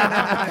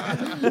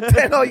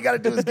 Then all you got to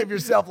do is give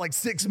yourself like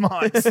 6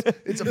 months.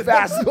 It's a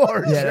fast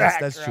forward Yeah, track,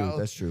 that's bro. true.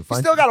 That's true. You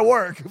still got to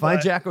work. Find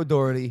but- Jack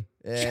O'Doherty.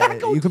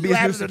 Jack You could be you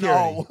his new happen to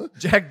know. security.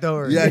 Jack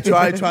Doherty. Yeah,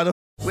 try to.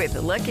 With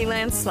the Lucky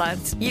Land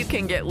Slots, you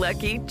can get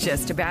lucky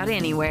just about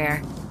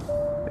anywhere.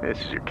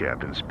 This is your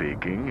captain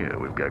speaking.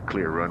 We've got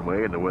clear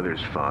runway and the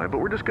weather's fine, but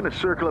we're just going to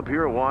circle up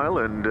here a while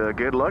and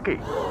get lucky.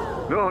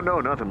 No,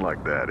 nothing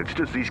like that. It's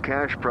just these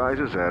cash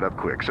prizes add up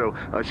quick. So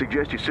I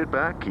suggest you sit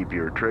back, keep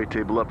your tray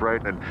table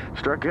upright, and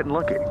start getting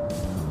lucky.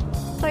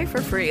 Play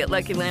for free at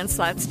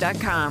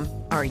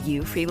LuckyLandSlots.com. Are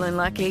you feeling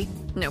lucky?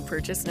 No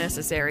purchase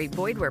necessary.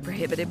 Void where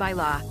prohibited by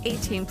law.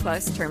 18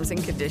 plus terms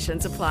and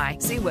conditions apply.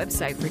 See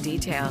website for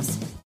details.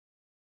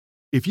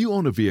 If you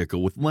own a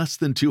vehicle with less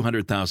than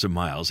 200,000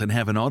 miles and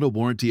have an auto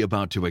warranty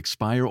about to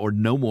expire or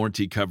no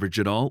warranty coverage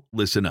at all,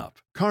 listen up.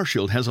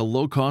 CarShield has a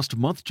low-cost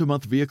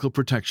month-to-month vehicle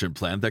protection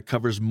plan that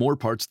covers more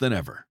parts than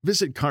ever.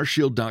 Visit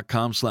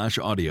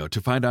carshield.com/audio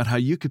to find out how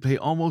you could pay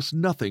almost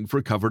nothing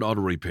for covered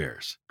auto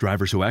repairs.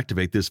 Drivers who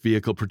activate this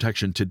vehicle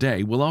protection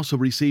today will also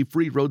receive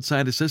free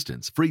roadside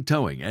assistance, free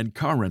towing, and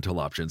car rental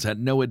options at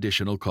no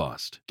additional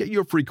cost. Get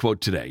your free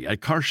quote today at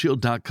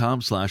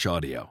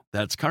carshield.com/audio.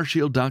 That's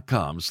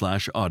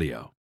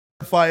carshield.com/audio.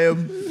 Fight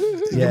him.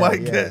 You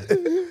might yeah.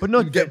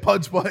 get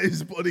punched by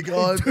his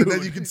bodyguard, and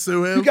then you can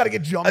sue him. You got to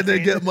get jumped and then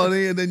in. get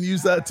money, and then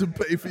use that to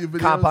pay for your videos.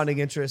 Compounding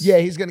interest. Yeah,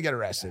 he's going to get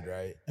arrested,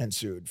 right? And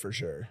sued for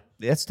sure.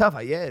 It's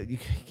tough.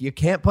 You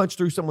can't punch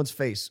through someone's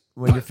face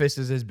when your fist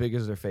is as big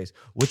as their face,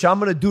 which I'm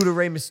going to do to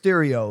Rey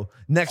Mysterio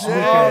next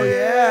weekend. Oh,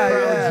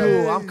 yeah.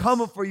 Drew, I'm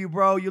coming for you,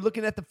 bro. You're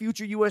looking at the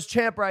future U.S.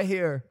 champ right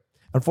here.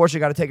 Unfortunately,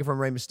 got to take it from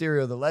Rey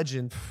Mysterio, the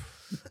legend.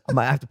 I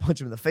might have to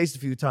punch him in the face a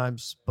few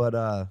times,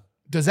 but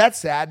does that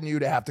sadden you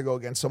to have to go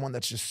against someone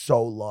that's just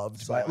so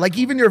loved by, like,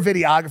 even your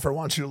videographer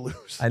wants you to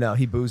lose? I know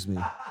he boos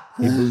me.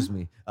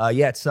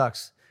 Yeah, it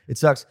sucks. It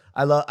sucks.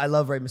 I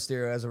love Rey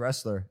Mysterio as a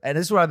wrestler, and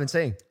this is what I've been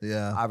saying.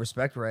 Yeah, I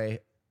respect Rey.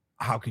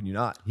 How can you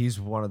not? He's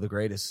one of the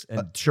greatest,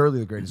 and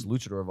surely the greatest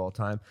luchador of all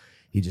time.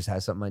 He just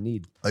has something I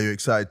need. Are you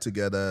excited to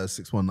get a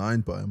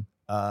 619 by him?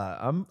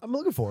 I'm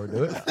looking forward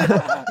to it.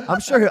 I'm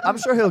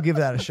sure he'll give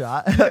that a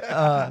shot.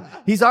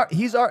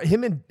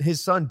 Him and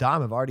his son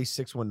Dom have already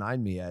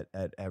 619 me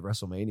at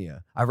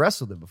WrestleMania. I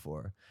wrestled him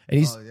before,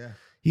 and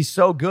he's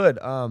so good.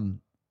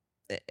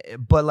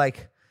 But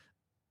like,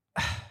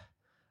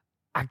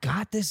 I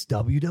got this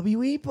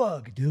WWE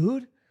bug,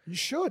 dude. You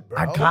should, bro.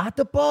 I got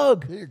the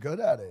bug. Yeah, you're good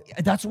at it.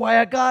 That's why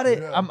I got it.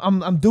 Yeah.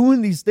 I'm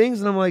doing these things,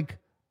 and I'm like,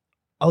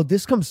 oh,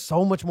 this comes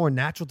so much more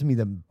natural to me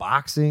than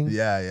boxing.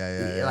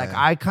 Yeah. Like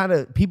I kind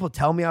of, people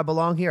tell me I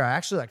belong here. I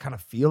kind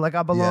of feel like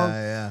I belong.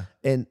 Yeah.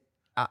 And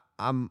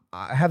I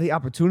have the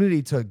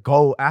opportunity to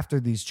go after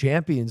these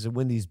champions and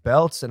win these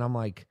belts. And I'm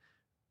like,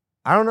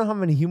 I don't know how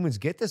many humans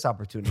get this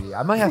opportunity.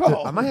 I might have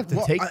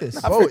to take this.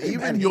 Bro,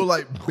 even your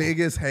like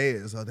biggest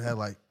haters are there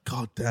like,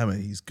 God damn it,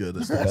 he's good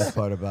at That's the this. best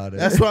part about it.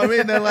 That's what I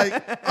mean. They're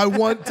like, I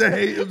want to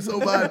hate him so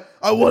bad.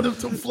 I want him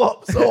to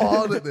flop so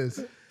hard at this.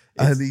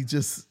 And it's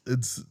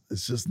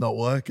just not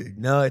working.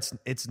 No,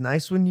 it's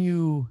nice when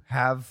you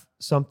have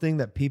something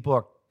that people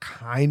are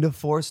kind of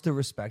forced to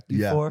respect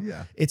you for.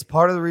 Yeah. It's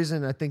part of the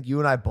reason I think you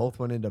and I both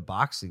went into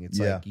boxing. It's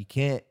like, you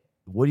can't,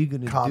 what are you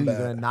going to do? You're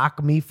going to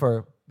knock me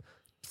for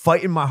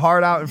fighting my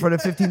heart out in front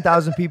of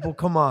 15,000 people?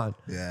 Come on.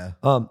 Yeah.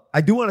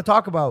 I do want to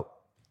talk about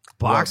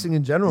boxing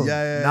in general.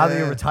 Now that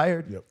you're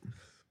retired. Yep.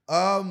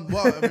 Well,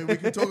 I mean, we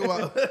can talk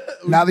about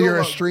now that you're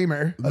a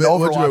streamer. We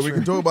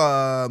can talk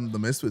about the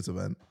Misfits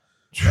event.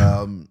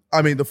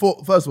 I mean,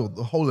 first of all,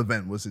 the whole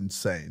event was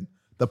insane.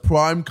 The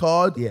Prime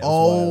card,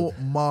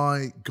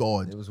 my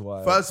God. It was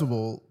wild. First of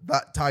all,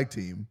 that tag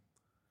team.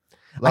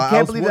 Like, I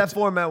can't believe that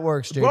format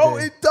works, JJ. Bro,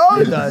 it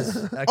does. It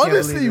does.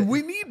 Honestly,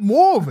 we need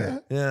more of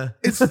it. Yeah.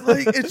 It's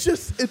like,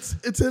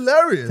 it's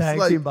hilarious. Tag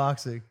team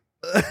boxing.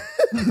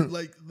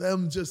 Like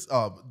them just,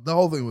 the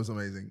whole thing was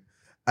amazing.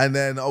 And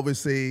then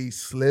obviously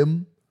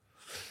Slim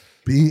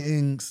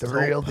beating The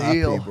real Pappy,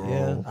 deal, bro.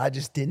 Yeah. I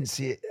just didn't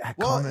see it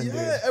Well, coming, dude.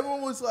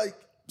 everyone was like,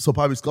 so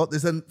Pappy's got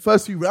this. And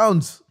first few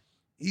rounds,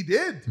 he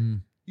did.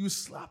 He was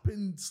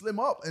slapping Slim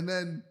up, and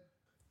then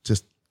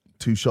just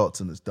 2 shots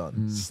and it's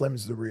done.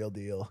 Slim's the real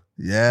deal.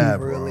 Yeah, He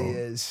bro. really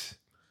is.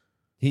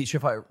 He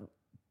should fight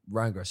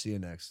Ryan Garcia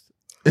next.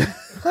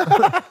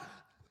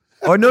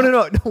 Or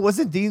no.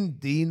 Wasn't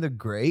Dean the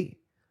Great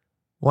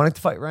wanting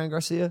to fight Ryan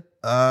Garcia?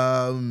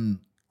 I'm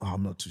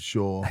not too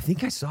sure. I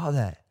think I saw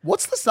that.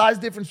 What's the size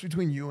difference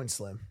between you and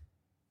Slim?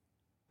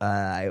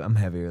 I'm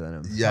heavier than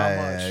him.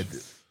 Yeah,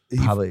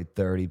 Probably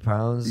 30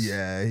 pounds.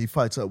 yeah, he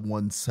fights at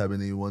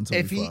 170,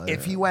 175.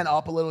 If he went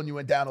up a little and you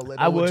went down a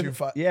little, I would. would you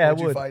fight? Yeah, would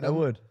you fight him? I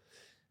would.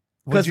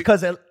 Would you-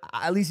 Because at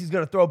least he's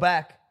gonna throw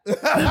back.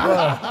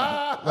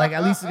 Like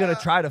at least he's gonna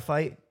try to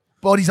fight.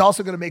 But he's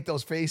also going to make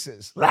those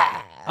faces.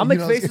 I'll make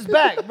faces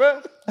back,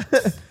 bro.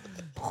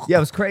 Yeah, it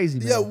was crazy,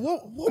 man. Yeah,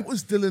 what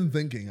was Dylan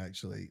thinking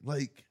actually?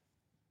 Like,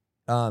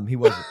 He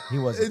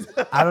wasn't.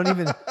 I don't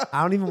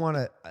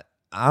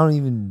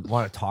even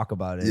want to talk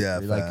about it. Yeah,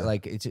 fair.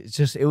 like it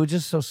was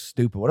just so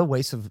stupid. What a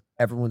waste of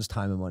everyone's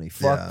time and money.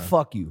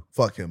 Fuck you.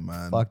 fuck him,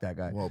 man. Fuck that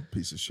guy. What a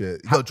piece of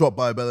shit. He got dropped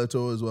by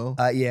Bellator as well.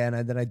 Yeah,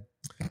 and then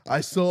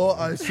I saw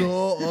on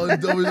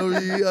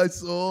WWE. I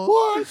saw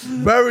what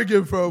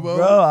Berrigan promo.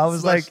 bro, I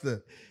was like, Smashed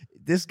it.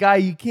 this guy,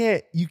 you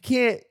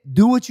can't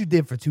do what you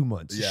did for 2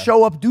 months. Yeah.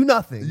 Show up, do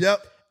nothing.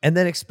 Yep. and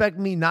then expect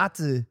me not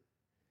to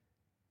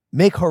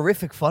make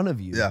horrific fun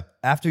of you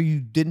after you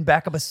didn't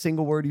back up a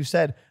single word you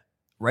said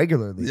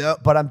regularly.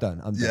 Yep. But I'm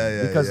done.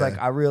 Yeah, because yeah. like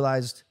I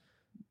realized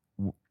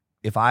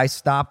if I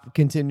stop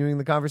continuing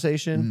the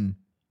conversation,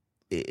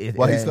 it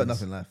Well, he's ends. got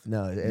nothing left.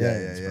 No, it Yeah,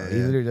 ends, yeah, bro. yeah, He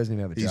yeah. literally doesn't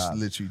even have a He's job.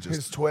 literally just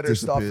His Twitter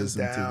stuff is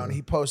disappears into down. the-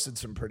 He posted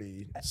some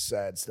pretty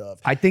sad stuff.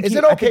 I think Is he-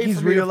 it I okay think he's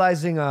for me to-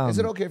 realizing. Is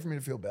it okay for me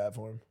to feel bad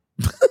for him?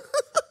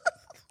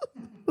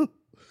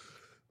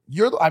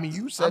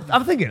 You said.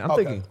 I'm thinking. I'm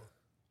Okay. thinking.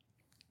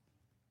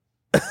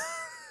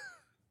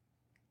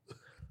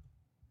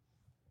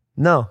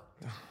 No.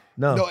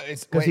 No,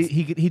 it's because wait.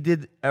 he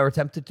did or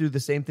attempted to do the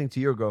same thing to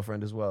your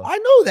girlfriend as well. I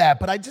know that,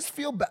 but I just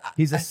feel bad.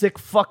 He's a sick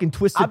fucking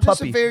twisted I'm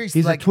just a puppy. very,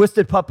 He's like- a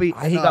twisted puppy,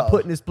 I and he got know.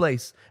 put in his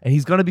place, and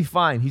he's gonna be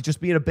fine. He's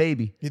just being a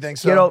baby. You think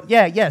so?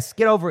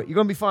 Get over it. You're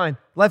gonna be fine.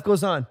 Life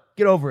goes on.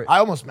 Get over it. I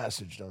almost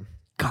messaged him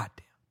God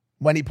damn.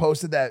 when he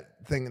posted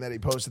that thing that he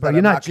posted. Bro, that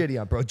you're I'm not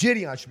Gideon, bro.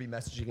 Gideon should be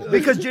messaging it.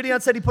 Because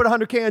Gideon said he put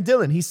 100K on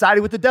Dylan. He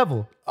sided with the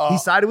devil. He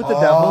sided with the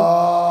devil.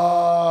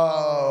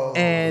 Oh.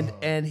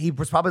 And he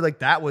was probably like,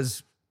 that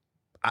was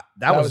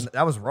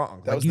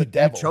wrong. That Like, was you, the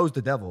devil. You chose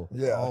the devil.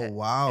 Yeah. Oh,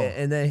 wow.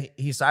 And then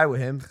he sided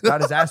with him, got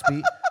his ass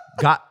beat.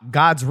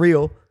 God's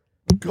real.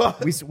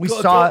 God, We God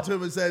saw talked it. to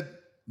him and said,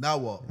 now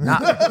what?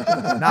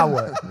 Now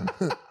what?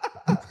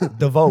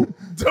 The vote.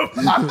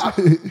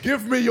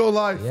 Give me your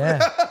life. Yeah.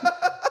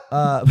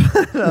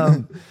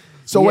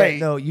 So yeah, wait.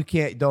 no, you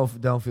can't.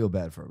 Don't feel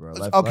bad for it, bro.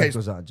 Life, Okay. life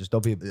goes on. Just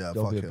don't be. Yeah,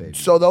 don't fuck be a him. baby.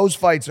 So those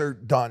fights are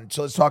done.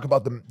 So let's talk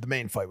about the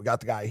main fight. We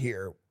got the guy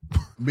here.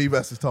 Me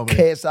versus Tommy.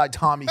 KSI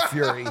Tommy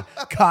Fury.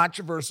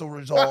 Controversial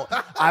result.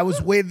 I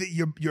was with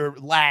your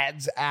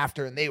lads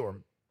after, and they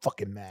were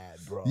fucking mad,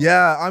 bro.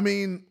 Yeah, I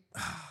mean,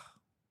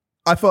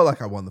 I felt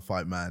like I won the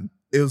fight, man.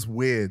 It was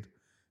weird.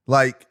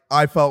 Like,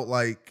 I felt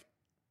like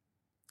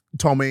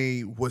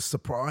Tommy was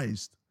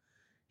surprised.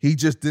 He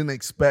just didn't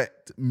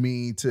expect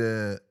me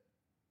to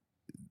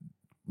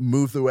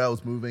move the way I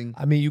was moving.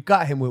 I mean, you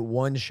got him with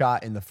one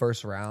shot in the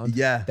first round.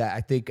 Yeah. That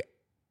I think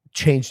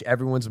changed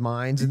everyone's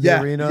minds in Yeah,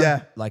 the arena.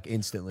 yeah. Like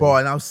instantly. Bro,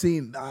 and I was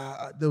seeing,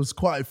 there was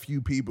quite a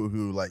few people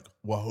who like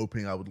were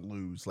hoping I would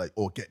lose, like,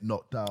 or get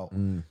knocked out,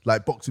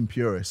 like boxing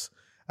purists.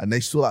 And they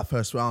saw that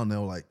first round, and they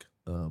were like,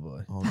 Oh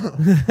boy. oh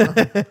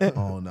no,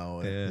 oh no,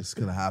 it's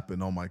gonna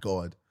happen. Oh my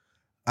God.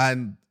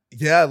 And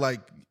yeah, like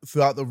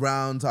throughout the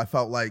rounds, I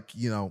felt like,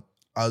 you know,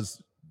 I was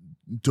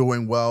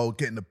doing well,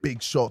 getting the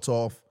big shots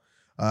off.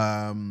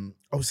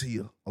 Obviously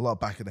a lot of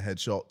back of the head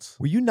shots.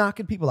 Were you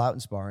knocking people out in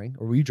sparring,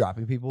 or were you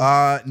dropping people?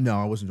 No,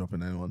 I wasn't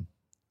dropping anyone.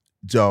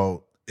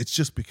 Joe, it's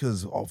just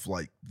because of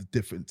like the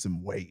difference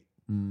in weight.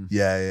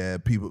 Yeah,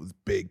 people,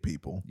 big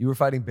people. You were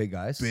fighting big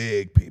guys.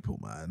 Big people,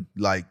 man.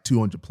 Like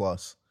 200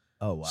 plus.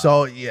 Oh wow.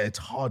 So yeah, it's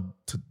hard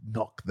to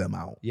knock them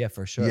out. yeah,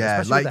 for sure. Yeah,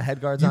 Especially like with the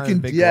head guards you on. can,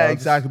 and big yeah, gloves.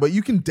 exactly. But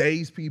you can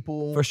daze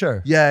people For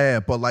sure.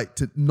 Yeah, but like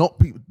to knock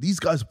people, these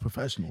guys are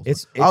professionals.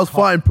 It's I was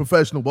hard. fighting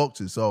professional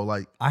boxers, so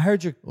like, I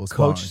heard your was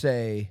coach fine.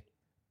 say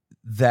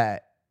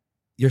that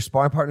your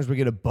sparring partners would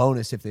get a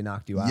bonus if they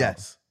knocked you out.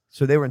 yes,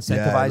 So they were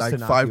incentivized yeah, like to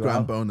knock $5 you grand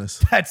out. bonus.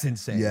 That's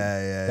insane.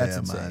 Yeah, That's yeah,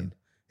 insane. man.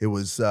 It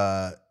was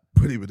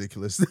pretty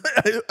ridiculous.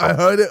 I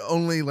heard it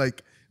only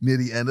like near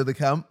the end of the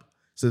camp,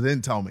 so they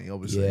didn't tell me.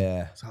 Obviously,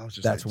 Yeah, So I was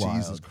just that's like,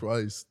 Jesus wild.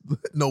 Christ!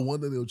 No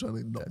wonder they were trying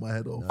to knock my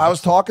head off. I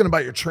was talking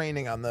about your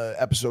training on the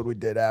episode we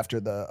did after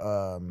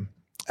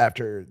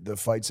the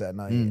fights that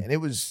night, and it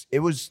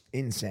was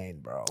insane,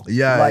 bro.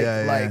 Yeah, like,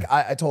 yeah, yeah. like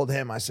I told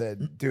him, I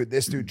said, dude,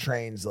 this dude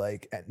trains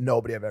like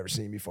nobody I've ever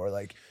seen before.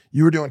 Like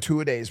you were doing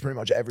 2-a-days pretty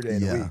much every day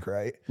of the Yeah. week,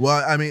 right?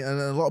 Well, I mean, and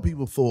a lot of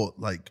people thought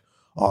like,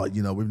 oh,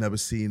 you know, we've never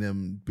seen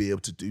him be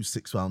able to do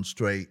 6 rounds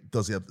straight.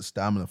 Does he have the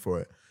stamina for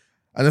it?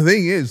 And the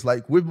thing is,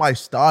 like with my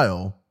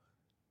style,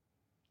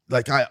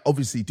 like I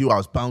obviously do. I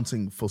was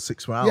bouncing for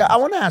 6 rounds. Yeah, I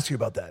want to ask you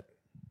about that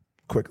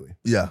quickly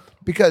yeah.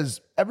 because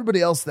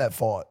everybody else that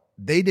fought,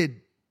 they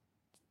did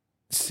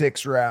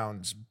 6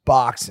 rounds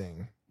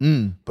boxing,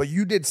 but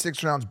you did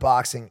 6 rounds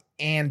boxing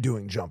and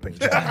doing jumping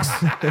jacks,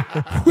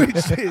 which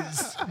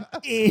is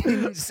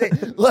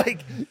insane.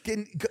 Like,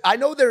 I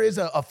know there is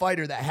a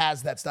fighter that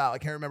has that style. I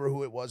can't remember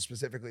who it was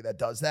specifically that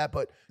does that,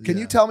 but can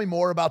you tell me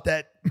more about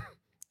that?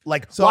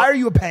 Like, why are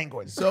you a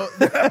penguin? So,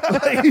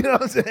 Like, you know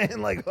what I'm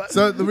saying? Like, what?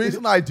 so the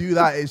reason I do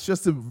that is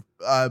just to,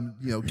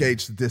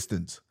 gauge the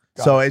distance.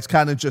 So it's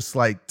kind of just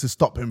like to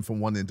stop him from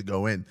wanting to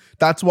go in.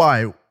 That's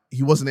why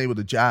he wasn't able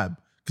to jab,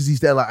 because he's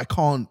there like, I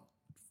can't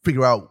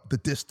figure out the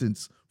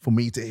distance for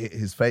me to hit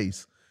his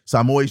face. So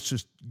I'm always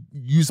just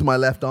using my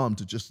left arm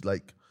to just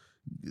like,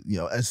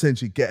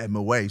 essentially get him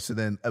away. So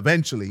then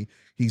eventually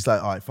he's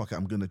like, all right, fuck it,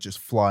 I'm going to just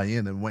fly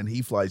in. And when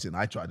he flies in,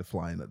 I try to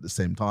fly in at the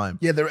same time.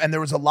 Yeah, there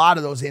was a lot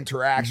of those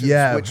interactions,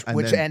 Yeah, which and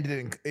then-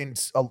 ended in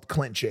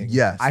clinching.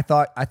 Yes. I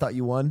thought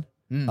you won.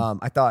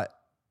 I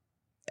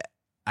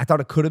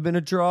thought it could have been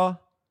a draw.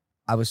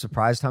 I was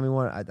surprised Tommy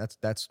won.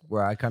 That's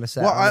where I kind of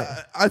sat. Well, on it.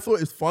 I thought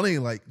it was funny,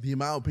 like the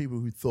amount of people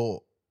who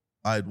thought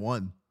I had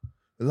won.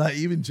 Like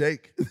even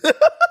Jake.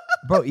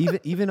 Bro, even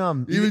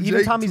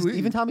Jake Tommy's tweeted.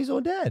 even Tommy's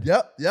own dad.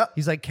 Yep.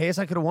 He's like,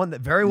 KSI could have won that.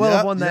 Very well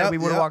have won that. We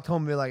would have walked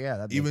home and be like,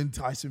 yeah. Even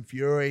Tyson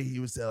Fury, he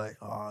was there like,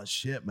 oh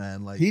shit,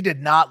 man. Like He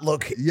did not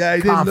look Yeah,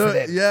 he confident.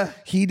 didn't look- yeah.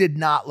 He did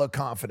not look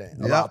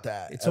confident about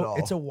that It's at all.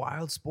 it's a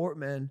wild sport,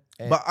 man.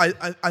 And But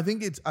I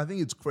think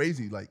it's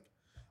crazy. Like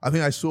I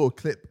think I saw a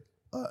clip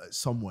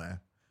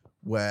somewhere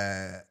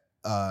where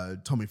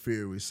Tommy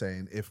Fury was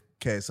saying if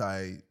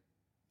KSI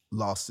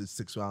lasted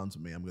 6 rounds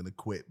with me, I'm gonna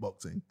quit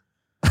boxing.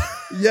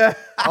 Yeah.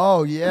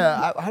 Oh,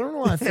 yeah. I don't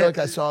know. I feel like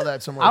I saw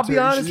that somewhere. I'll too. be You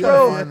honest, should try to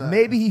bro. find that.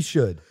 Maybe he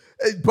should.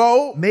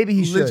 Bro, Maybe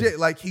he should. legit,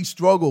 like he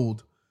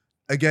struggled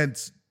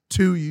against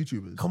 2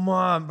 YouTubers. Come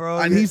on, bro.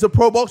 And he's a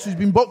pro boxer. He's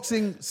been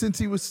boxing since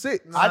he was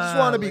 6. I just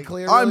want to be like,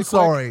 clear. Really I'm quick.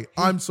 sorry.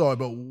 I'm sorry,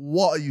 but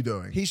what are you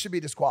doing? He should be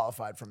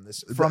disqualified from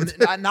this.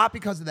 Not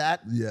because of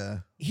that. Yeah.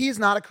 He is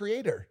not a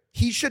creator.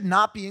 He should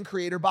not be in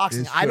creator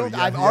boxing. It's I true. don't.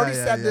 Yeah, I've yeah, already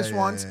yeah, said yeah, this yeah,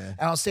 once, yeah.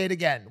 and I'll say it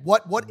again.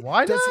 What?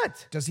 Why does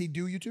not? Does he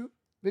do YouTube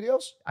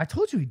videos? I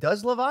told you he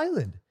does Love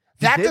Island.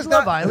 He That did does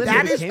Love not. Island.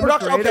 That He is became a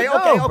production. Okay, creator.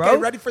 okay, No, okay. bro.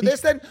 Ready for this?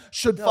 Then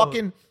should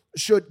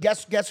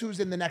guess who's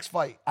in the next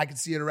fight? I can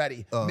see it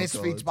already. Oh,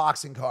 Misfeats God.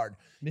 boxing card.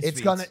 It's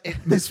Misfeats. gonna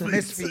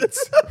Misfeats.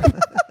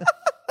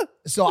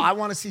 So I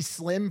want to see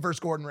Slim versus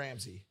Gordon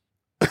Ramsay.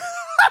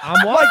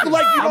 I'm watching.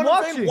 Like you know I'm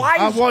what I'm saying? watching. Why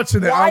I'm is,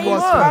 watching it. Why I'm is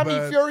watching it, Tommy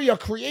man. Fury a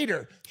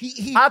creator?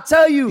 He I'll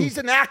tell you. he's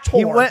an actor.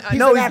 He went. He's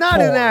No, an he's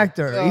not an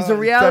actor. He's a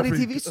reality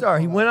definitely- TV star.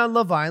 He went on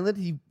Love Island.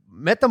 He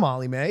met the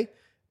Molly May,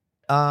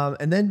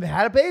 and then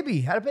had a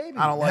baby. I don't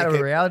Had like a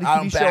it. reality I TV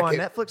don't show back on it.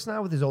 Netflix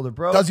now with his older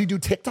bro. Does he do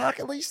TikTok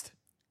at least?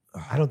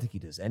 I don't think he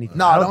does anything.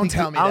 No, I don't think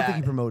tell he, me I don't that. think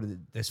he promoted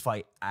this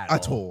fight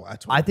At all.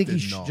 I think he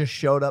Did not. just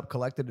showed up,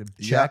 collected a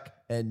check,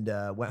 and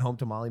went home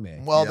to Molly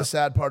May. Well, Yeah. the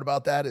sad part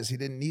about that is he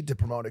didn't need to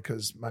promote it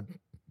because my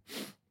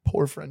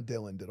poor friend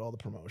Dylan did all the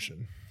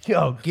promotion.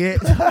 Yo,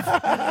 get.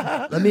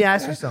 Let me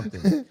ask you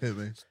something. Hit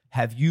me.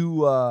 Have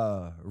you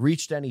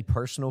reached any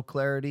personal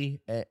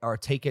clarity or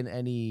taken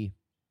any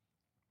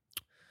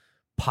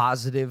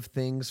positive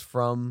things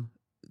from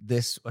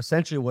this?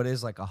 Essentially, what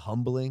is like a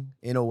humbling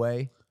in a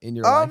way in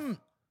your life?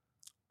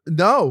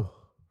 No.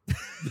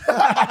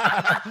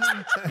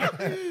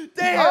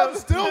 Damn. I'm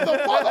still the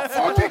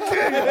motherfucking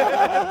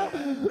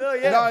king. No,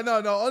 yeah.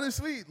 No.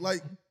 Honestly,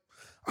 like,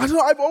 I don't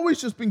know. I've always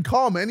just been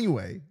calm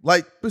anyway.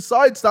 Like,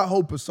 besides that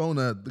whole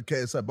persona, the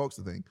KSI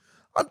boxer thing,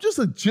 I'm just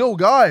a chill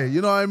guy.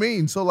 You know what I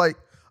mean? So, like,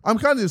 I'm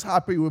kind of just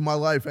happy with my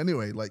life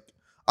anyway. Like,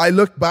 I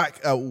look back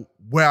at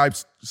where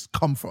I've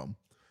come from,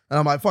 and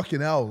I'm like,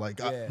 fucking hell. Like,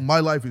 my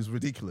life is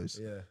ridiculous.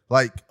 Yeah.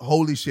 Like,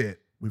 holy shit,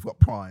 we've got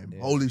Prime.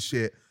 Yeah. Holy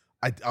shit.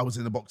 I was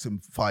in a boxing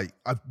fight.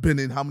 I've been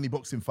in how many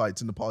boxing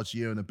fights in the past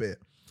year and a bit?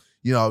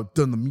 You know, I've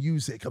done the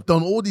music. I've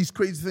done all these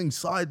crazy things,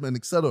 Sidemen,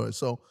 etc.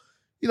 So,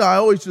 you know, I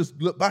always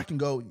just look back and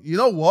go, you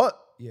know what?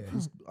 Yeah.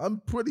 I'm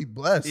pretty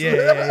blessed.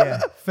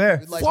 Yeah.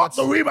 Fair. Like, Fuck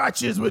the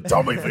rematches with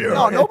Tommy Fury.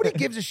 No, nobody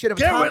gives a shit about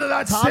Get rid of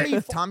that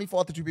shit. Tommy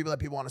fought the 2 people that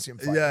people want to see him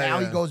fight. Yeah, now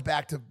yeah. he goes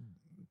back to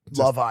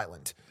Love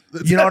Island.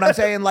 You know what I'm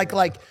saying? Like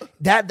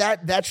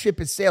that ship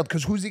has sailed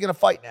because who's he gonna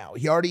fight now?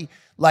 He already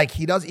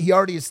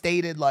has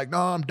stated like, no,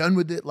 I'm done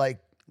with it. Like,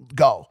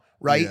 go.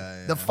 Right?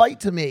 Yeah. The fight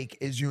to make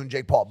is you and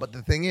Jake Paul. But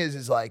the thing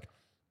is like,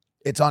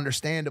 it's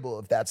understandable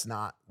if that's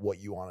not what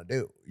you want to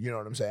do. You know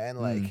what I'm saying?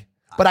 Like,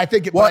 but I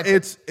think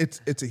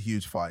it's a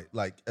huge fight,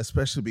 like,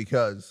 especially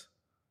because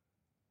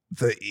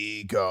the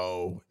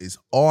ego is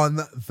on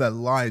the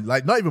line.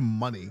 Like, not even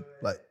money.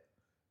 Like,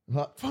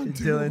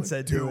 Dylan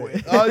said, "Do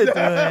it." Oh, Do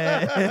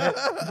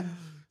it.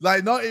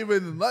 like, not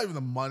even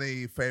the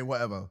money, fame,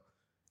 whatever.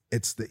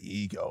 It's the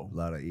ego. A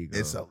lot of ego.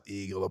 It's the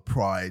ego, the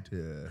pride.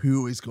 Yeah.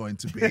 Who is going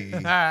to be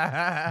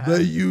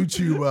the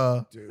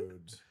YouTuber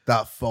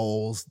that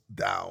falls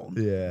down?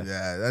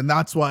 Yeah. And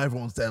that's why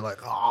everyone's there like,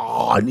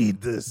 oh, I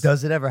need this.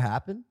 Does it ever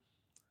happen?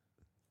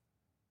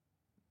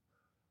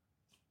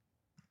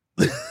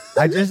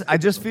 I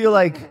just feel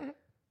like,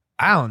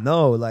 I don't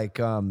know. Like,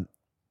 I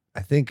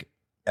think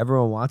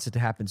everyone wants it to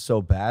happen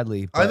so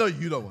badly. But I know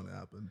you don't want it to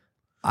happen.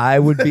 I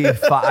would be.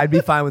 I'd be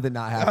fine with it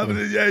not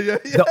happening. Yeah.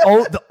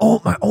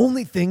 My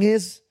only thing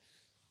is,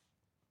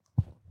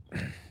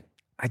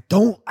 I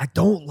don't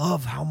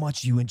love how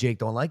much you and Jake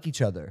don't like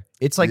each other.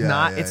 It's like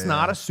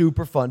not a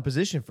super fun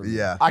position for me.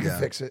 Yeah. I can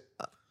fix it.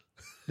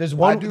 There's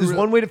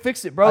one way to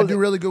fix it, bro. I do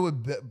really good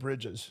with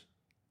bridges.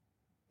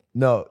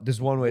 No, there's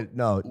one way.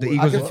 No, the I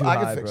egos can- are too I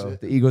can high, fix bro.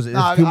 it. The egos is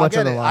No, too I'll much get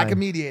on the it. line. I can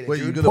mediate it. Wait,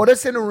 dude. you're gonna- Put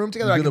us in a room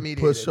together. I You're can gonna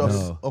mediate push it. us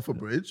No. off a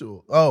bridge?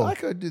 Or I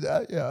could do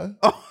that, yeah.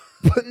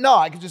 But no,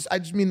 I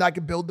just mean I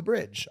could build the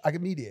bridge. I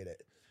could mediate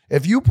it.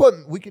 If you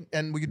we can do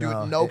it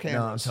no No, I'm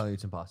cameras. telling you,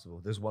 it's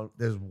impossible. There's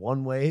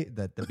one way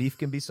that the beef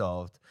can be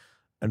solved.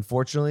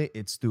 Unfortunately,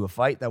 it's through a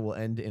fight that will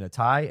end in a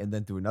tie, and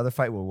then through another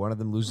fight where one of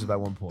them loses by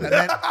 1 point.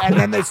 and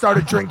then they start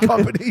a drink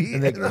company.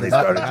 and they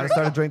start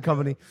a drink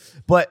company.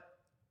 But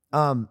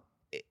are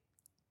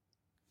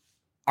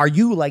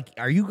you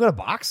gonna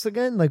box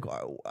again? Like,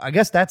 I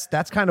guess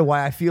that's kind of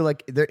why I feel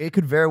like it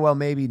could very well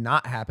maybe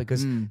not happen.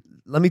 Because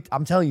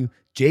I'm telling you,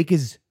 Jake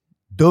is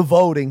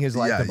devoting his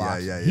life Yeah, to yeah,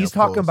 boxing. yeah, He's of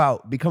talking course.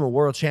 about becoming a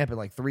world champion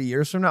like 3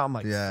 years from now. I'm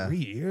like, Yeah. 3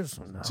 years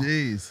from now?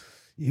 Jeez.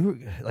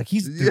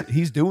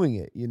 He's doing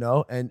it, you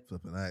know? And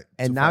Flipping that.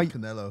 And To now fight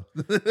Canelo.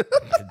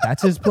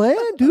 that's his plan,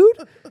 dude.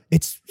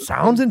 It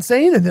sounds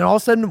insane. And then all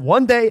of a sudden,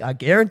 one day, I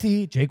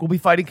guarantee Jake will be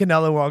fighting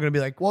Canelo. We're all going to be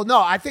like, Well, no,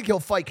 I think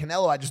he'll fight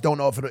Canelo. I just don't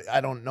know if it.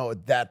 I don't know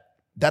that.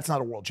 That's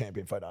not a world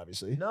champion fight,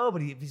 obviously. no,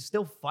 but if he's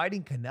still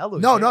fighting Canelo.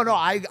 No, Jake, no, no.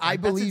 I that's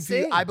believe he.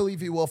 insane. I believe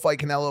he will fight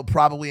Canelo,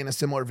 probably in a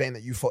similar vein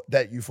that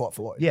you fought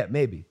Floyd. Yeah,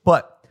 maybe.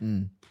 But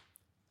you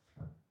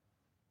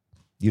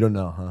don't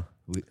know, huh?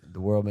 The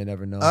world may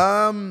never know.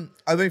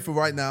 I think for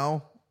right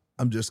now,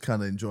 I'm just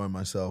kind of enjoying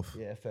myself.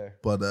 yeah, fair.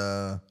 But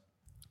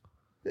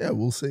yeah,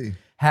 we'll see.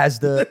 Has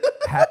the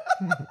I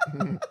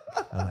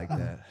like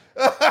that.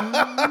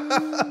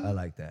 I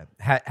like that.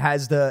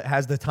 Has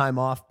the time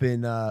off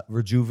been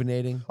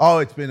rejuvenating? Oh,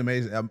 it's been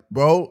amazing.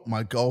 Bro,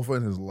 my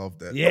girlfriend has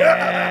loved it.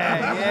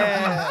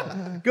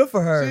 Yeah. Good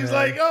for her. She's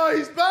man. like, oh,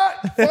 he's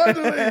back.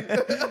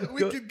 Finally.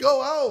 We can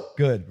go out.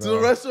 Good, To bro.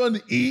 the restaurant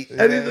and eat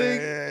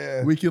anything.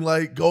 yeah. We can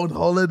like go on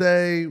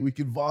holiday. We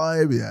can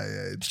vibe.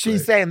 Yeah. It's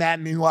She's great. saying that,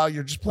 and meanwhile,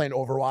 you're just playing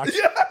Overwatch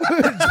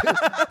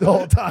the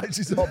whole time.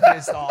 She's all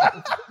pissed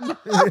off.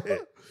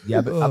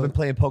 Yeah, but I've been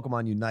playing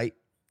Pokemon Unite.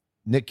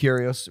 Nick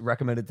Curios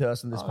recommended to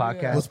us in this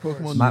podcast. What's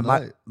Pokemon my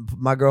Unite?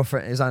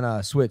 girlfriend is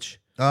on Switch.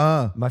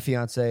 Ah. My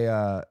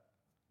fiance,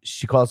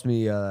 she calls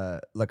me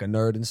like a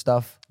nerd and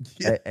stuff,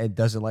 Yeah. and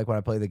doesn't like when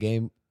I play the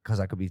game because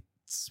I could be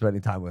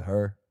spending time with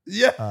her,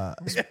 Yeah.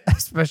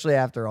 especially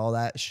after all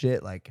that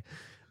shit. Like,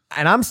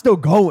 and I'm still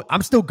going.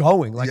 Like, dude,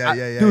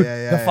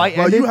 the fight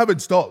Well, ended. you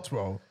haven't stopped,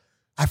 bro.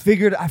 I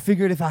figured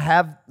if I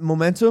have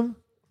momentum,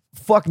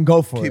 fucking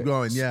go for it. Keep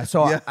going, yeah.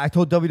 So Yeah. I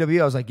told WWE,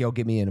 I was like, yo,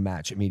 get me in a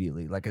match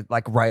immediately, like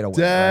right away.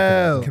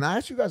 Damn. Can I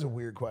ask you guys a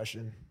weird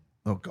question?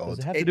 Oh, Does God.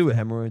 it have to do with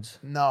hemorrhoids?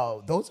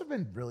 No, those have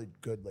been really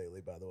good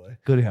lately, by the way.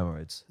 Good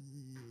hemorrhoids.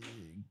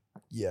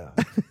 Yeah.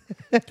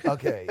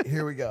 Okay,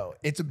 here we go.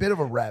 It's a bit of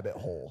a rabbit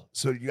hole,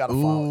 so you got to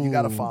follow. You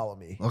got to Ooh. follow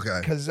me, Okay.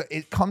 Because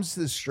it comes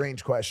to this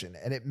strange question,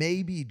 and it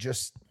may be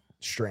just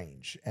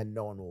strange, and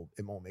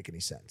it won't make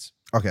any sense.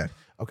 Okay.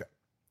 Okay.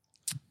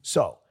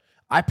 So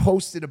I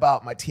posted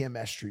about my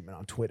TMS treatment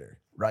on Twitter,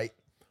 right?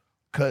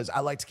 Because I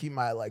like to keep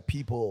my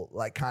people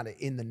kind of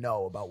in the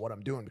know about what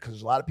I'm doing, because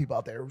there's a lot of people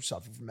out there who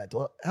suffer from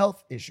mental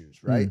health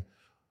issues, right?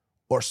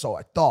 Or so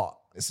I thought.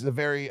 This is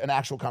an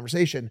actual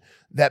conversation,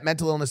 that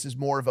mental illness is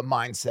more of a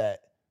mindset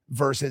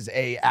versus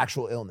a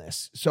actual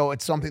illness. So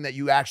it's something that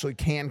you actually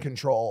can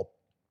control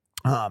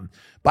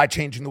by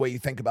changing the way you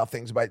think about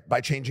things,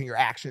 by changing your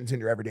actions in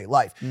your everyday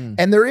life.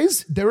 And there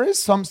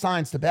is some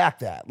science to back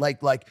that,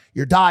 like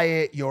your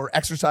diet, your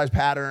exercise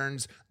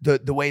patterns,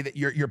 the way that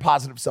your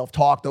positive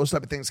self-talk, those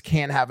type of things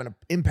can have an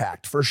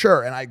impact for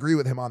sure. And I agree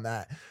with him on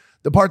that.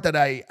 The part that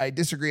I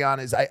disagree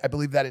on is I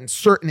believe that in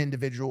certain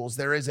individuals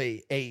there is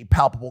a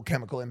palpable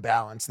chemical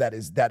imbalance that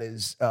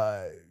is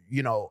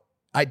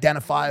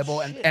identifiable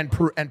and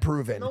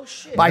proven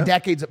by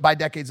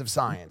decades of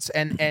science.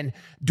 And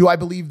do I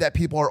believe that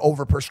people are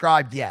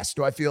overprescribed? Yes.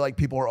 Do I feel like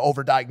people are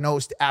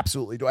overdiagnosed?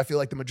 Absolutely. Do I feel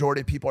like the majority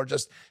of people are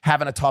just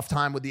having a tough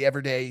time with the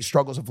everyday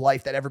struggles of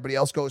life that everybody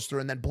else goes through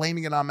and then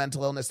blaming it on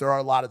mental illness? There are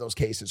a lot of those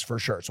cases for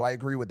sure. So I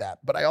agree with that.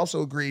 But I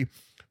also agree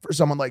for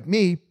someone like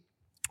me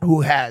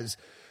who has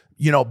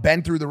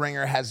been through the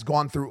ringer, has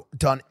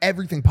done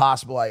everything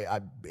possible.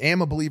 I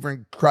am a believer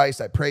in Christ.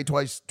 I pray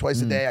twice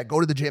a day. I go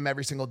to the gym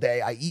every single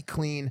day. I eat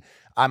clean.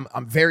 I'm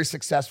very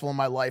successful in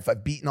my life.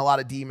 I've beaten a lot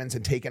of demons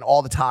and taken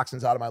all the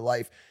toxins out of my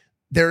life.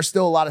 There are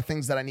still a lot of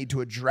things that I need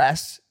to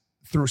address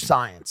through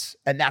science,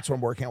 and that's what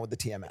I'm working on with the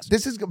TMS.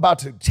 This is about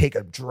to take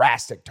a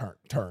drastic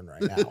turn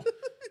right now.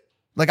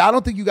 I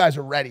don't think you guys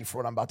are ready for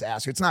what I'm about to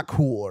ask you. It's not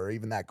cool or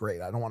even that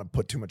great. I don't want to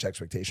put too much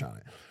expectation on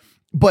it.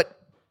 But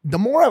the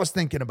more I was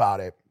thinking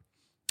about it,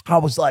 I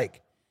was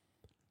like,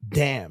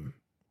 damn,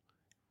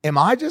 am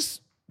I just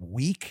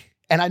weak?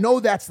 And I know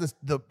that's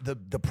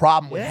the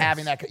problem with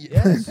having that.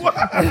 Yes.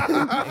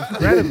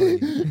 Incredibly.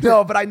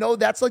 No, but I know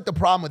that's the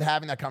problem with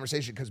having that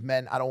conversation, because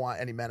men, I don't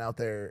want any men out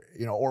there,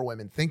 or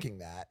women thinking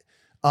that.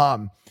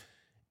 And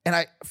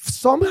I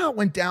somehow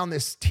went down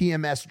this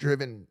TMS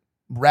driven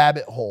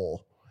rabbit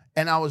hole,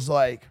 and I was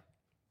like,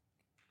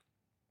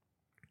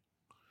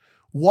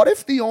 what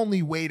if the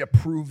only way to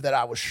prove that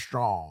I was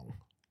strong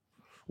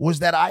was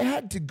that I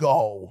had to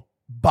go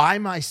by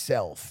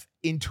myself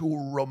into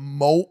a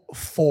remote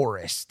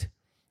forest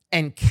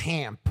and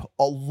camp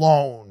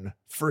alone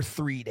for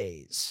 3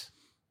 days?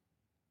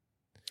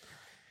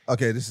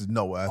 Okay, this is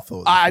nowhere I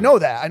thought. I know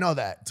that.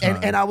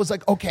 And I was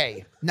like,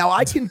 okay, now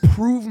I can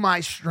prove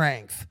my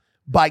strength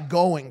by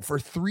going for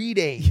 3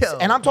 days. Yo.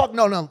 And I'm talking,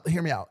 no,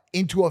 hear me out,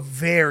 into a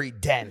very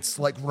dense,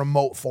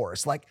 remote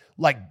forest, like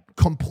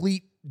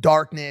complete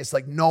darkness,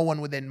 no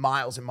one within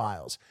miles and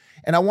miles.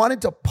 And I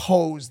wanted to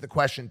pose the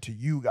question to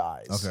you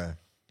guys. Okay.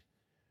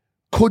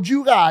 Could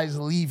you guys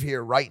leave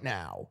here right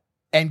now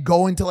and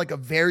go into a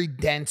very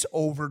dense,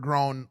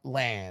 overgrown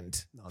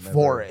land,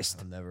 forest?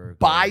 I'll never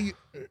By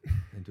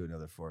into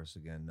another forest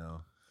again.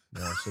 No.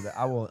 No, so that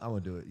I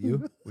won't do it.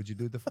 You? Would you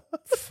do the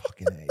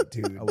Fucking A,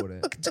 dude. I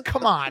wouldn't.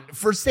 Come on,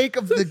 for sake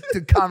of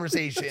the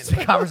conversation,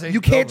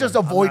 you can't just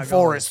over. I'm avoid not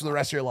forests for the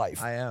rest of your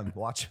life. I am.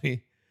 Watch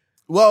me.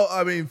 Well,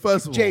 I mean,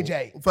 first of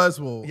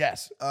all,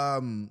 Yes.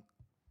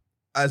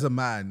 As a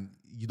man,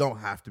 you don't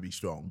have to be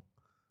strong.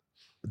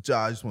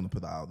 I just want to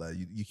put that out there.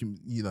 You can,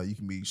 you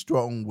can be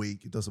strong,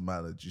 weak. It doesn't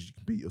matter. Just you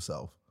can beat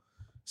yourself.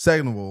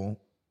 Second of all,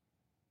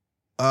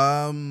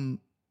 I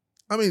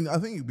mean, I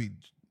think it'd be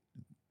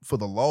for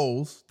the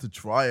lulz to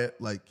try it,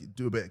 like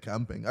do a bit of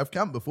camping. I've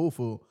camped before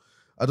for,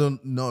 I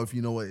don't know if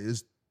you know what it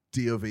is,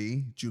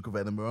 DOV, Duke of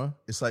Edinburgh.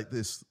 It's like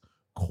this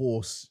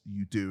course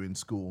you do in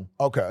school.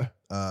 Okay.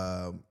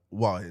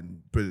 Well,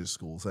 in British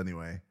schools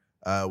anyway,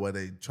 where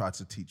they try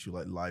to teach you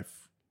like life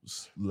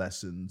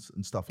lessons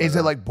and stuff like that. Is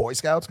it like Boy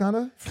Scouts kind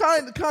of?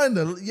 Kind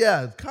of,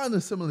 yeah, kind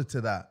of similar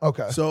to that.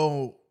 Okay.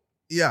 So,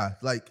 yeah,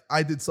 like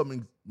I did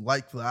something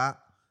like that.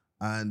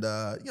 And,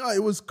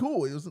 it was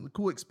cool. It was a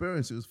cool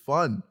experience. It was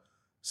fun.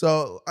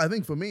 So I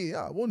think for me,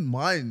 yeah, I wouldn't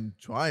mind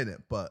trying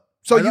it, but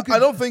so I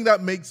don't think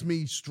that makes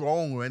me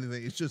strong or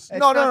anything. It's just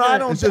no. I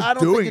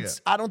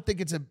don't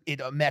think it's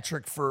a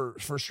metric for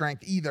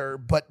strength either.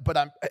 But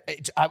I'm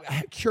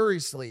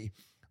curiously,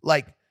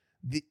 like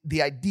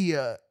the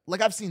idea,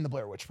 like I've seen the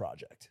Blair Witch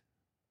Project.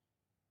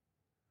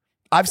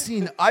 I've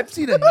seen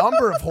a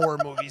number of horror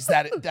movies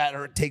that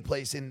take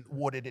place in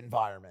wooded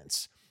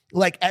environments.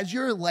 Like as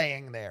you're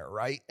laying there,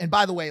 right? And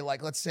by the way,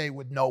 like let's say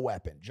with no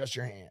weapon, just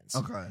your hands.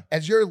 Okay.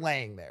 As you're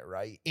laying there,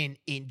 right? In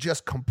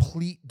just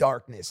complete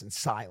darkness and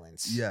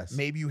silence. Yes.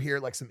 Maybe you hear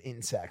like some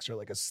insects or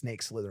like a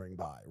snake slithering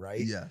by,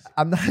 right? Yes.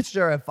 I'm not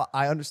sure if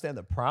I understand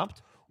the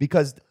prompt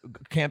because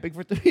camping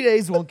for 3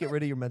 days won't get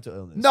rid of your mental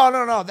illness.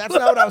 No. That's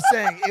not what I was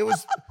saying.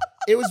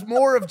 It was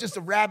more of just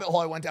a rabbit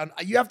hole I went down.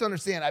 You have to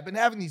understand, I've been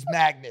having these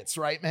magnets,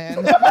 right, man?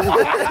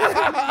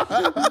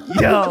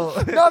 Yo.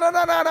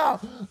 No.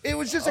 It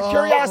was just a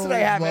curiosity I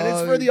have, and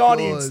it's for the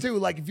audience, God. too.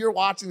 Like, if you're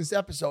watching this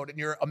episode and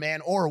you're a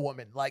man or a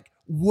woman, like,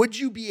 would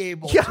you be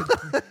able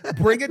to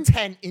bring a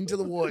tent into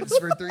the woods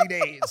for 3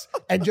 days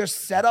and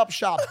just set up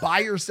shop by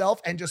yourself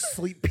and just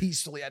sleep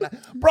peacefully at night?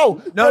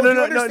 Bro, No.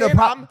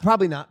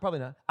 Probably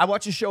not. I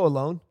watch a show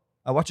alone.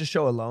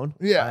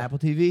 Yeah. On Apple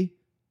TV.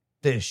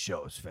 This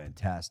show is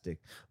fantastic.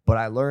 But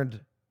I learned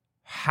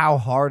how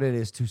hard it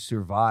is to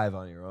survive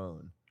on your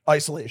own.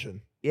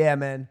 Isolation. Yeah,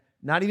 man.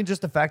 Not even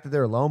just the fact that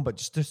they're alone, but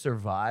just to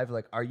survive.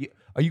 Like, are you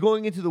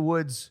going into the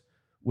woods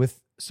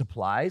with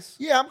supplies?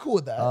 Yeah, I'm cool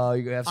with that. Oh,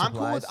 you have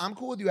supplies? I'm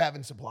cool with you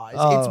having supplies.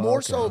 Oh, it's more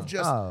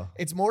okay.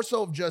 it's more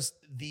so of just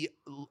the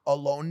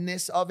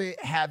aloneness of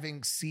it,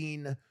 having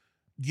seen,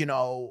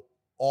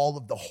 all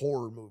of the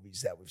horror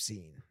movies that we've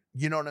seen.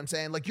 You know what I'm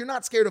saying? Like, you're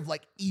not scared of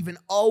like even,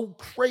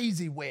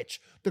 crazy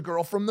witch, the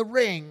girl from The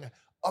Ring,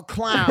 a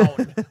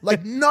clown.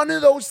 Like, none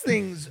of those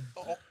things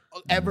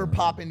ever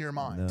pop in your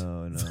mind.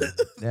 No.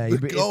 Yeah, The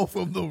girl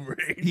from The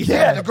Ring.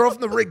 Yeah, the girl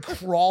from The Ring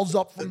crawls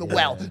up from the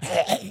well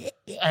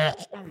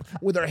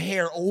with her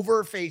hair over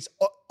her face,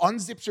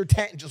 unzips her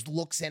tent, and just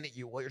looks in at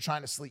you while you're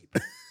trying to sleep.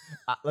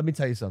 Let me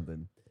tell you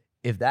something.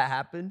 If that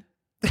happened,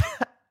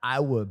 I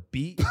would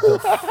beat the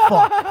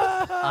fuck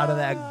out of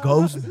that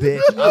ghost bitch.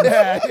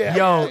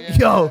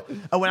 Yo.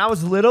 And when I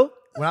was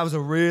a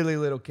really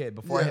little kid,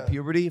 before I hit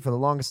puberty, for the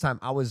longest time,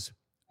 I was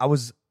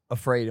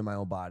afraid in my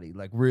own body,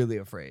 like really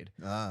afraid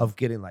of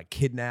getting like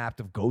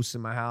kidnapped, of ghosts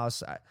in my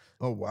house.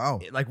 Oh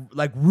wow.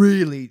 Like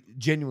really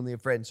genuinely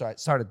afraid. And so I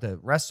started to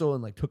wrestle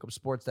and like took up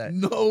sports that.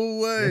 No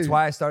way. That's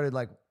why I started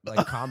like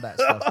combat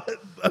stuff.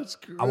 That's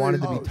crazy. I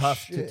wanted to be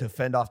tough to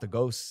fend off the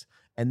ghosts.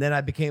 And then I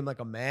became like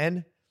a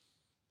man.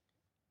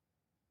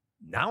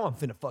 Now I'm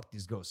finna fuck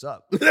these ghosts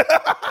up.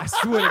 I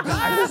swear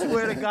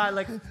to God,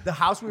 like the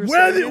house we were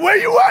staying in. Where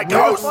you at, Where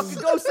ghosts? the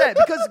fucking ghosts at?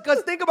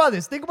 Because think about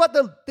this. Think about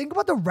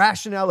the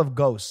rationale of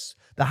ghosts.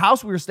 The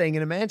house we were staying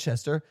in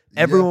Manchester,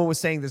 everyone was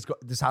saying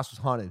this house was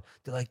haunted.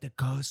 They're like, the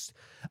ghost,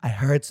 I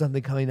heard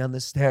something coming down the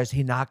stairs.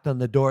 He knocked on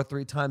the door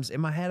 3 times.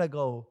 In my head, I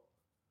go,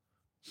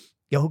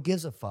 yo, who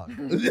gives a fuck?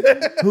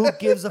 Who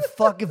gives a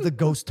fuck if the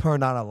ghost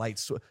turned on a light?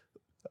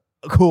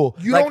 Cool.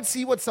 You don't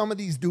see what some of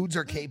these dudes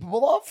are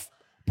capable of?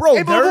 Bro,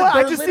 Hey,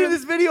 I just seen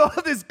this video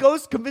of this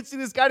ghost convincing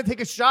this guy to take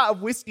a shot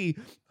of whiskey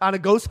on a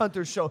ghost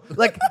hunter show.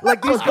 Like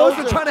these ghosts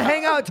are trying to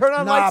hang out and turn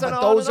on lights.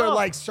 But those are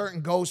like certain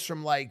ghosts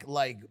from like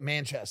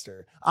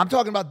Manchester. I'm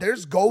talking about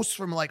there's ghosts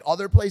from like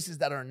other places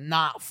that are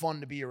not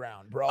fun to be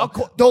around, bro.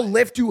 They'll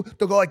lift you.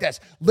 They'll go like this,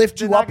 lift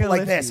you up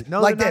like this,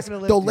 like this.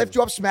 They'll lift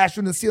you up, smash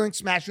you in the ceiling,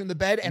 smash you in the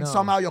bed, and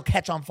somehow you'll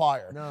catch on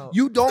fire. No.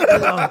 You don't. All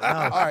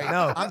right,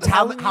 no. I'm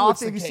telling you, how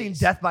it's often have the you seen case.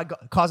 death by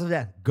cause of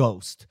death?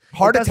 Ghost.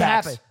 Heart It doesn't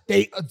attacks. happen.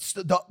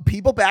 The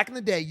people back in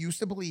the day used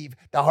to believe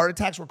that heart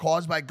attacks were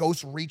caused by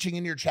ghosts reaching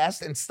in your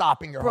chest and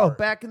stopping your Bro, heart.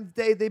 back in the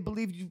day, they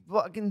believed you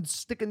fucking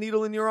stick a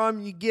needle in your arm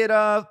and you get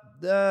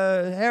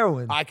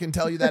heroin. I can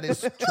tell you that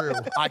is true.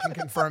 I can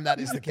confirm that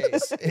is the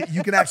case.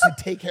 You can actually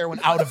take heroin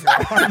out of your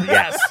arm.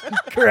 Yes,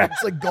 correct.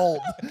 It's like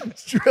gold.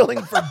 It's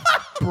drilling for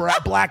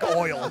black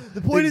oil.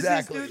 The point is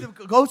this, dude,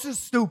 the ghosts are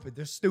stupid.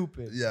 They're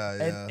stupid.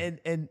 Yeah.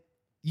 And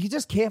You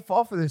just can't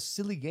fall for those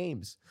silly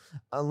games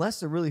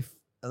unless you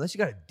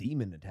got a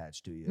demon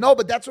attached to you. No,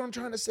 but that's what I'm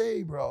trying to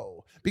say,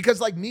 bro. Because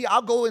like me,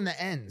 I'll go in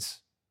the ends.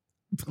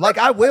 Like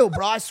I will,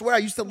 bro. I swear I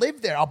used to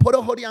live there. I'll put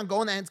a hoodie on, go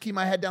in the ends, keep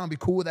my head down, and be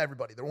cool with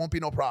everybody. There won't be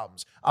no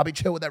problems. I'll be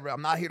chill with everybody.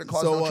 I'm not here to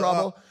cause no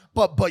trouble.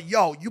 But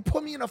yo, you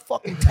put me in a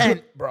fucking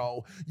tent,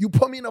 bro. You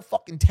put me in a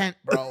fucking tent,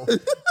 bro.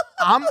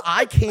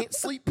 I can't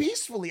sleep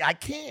peacefully. I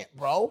can't,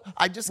 bro.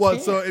 I just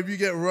can't. So if you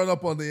get run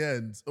up on the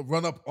ends, in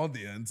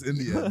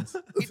the ends.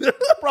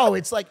 Bro,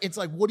 it's like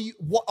what do you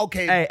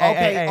okay.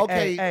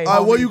 Hey,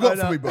 what you got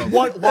for me, bro?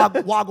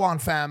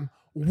 Wagwan fam,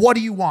 what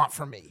do you want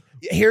from me?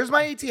 Here's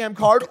my ATM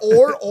card,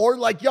 or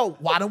like, yo,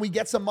 why don't we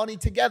get some money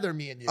together,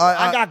 me and you?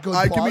 I got good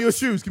plugs. Give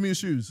me your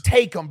shoes.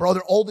 Take them, bro.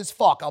 They're old as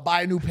fuck. I'll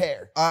buy a new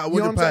pair. What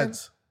your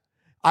pants?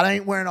 I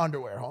ain't wearing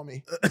underwear,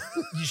 homie.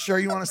 You sure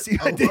you want to see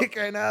my dick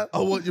right now? I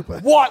want your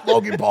pants. What,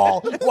 Logan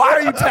Paul? Why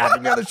are you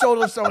tapping me on the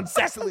shoulder so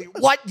incessantly?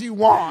 What do you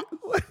want?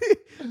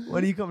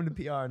 When are you coming to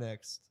PR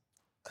next?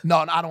 No,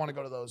 I don't want to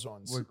go to those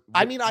ones.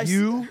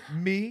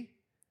 Me,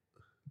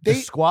 the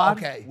squad.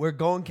 Okay, we're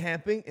going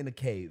camping in a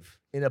cave.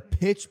 In a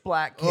pitch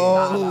black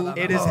cave.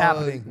 It is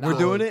happening. We're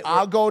doing it.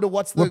 I'll go to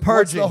what's the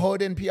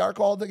hood in PR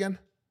called again?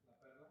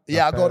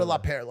 Yeah, I'll go to La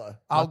Perla.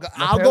 I'll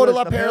go to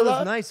La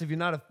Perla. Nice if you're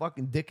not a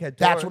fucking dickhead.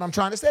 That's what I'm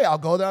trying to say. I'll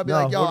go there. I'll be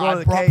like, yo,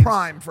 I brought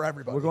Prime for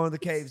everybody. We're going to the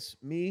caves.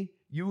 Me,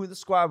 you, and the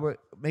squad. We're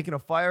making a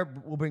fire.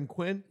 We'll bring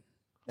Quinn.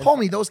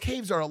 Homie, those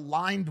caves are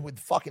aligned with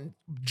fucking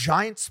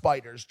giant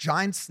spiders,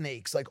 giant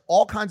snakes, like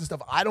all kinds of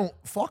stuff I don't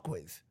fuck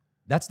with.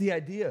 That's the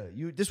idea.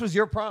 This was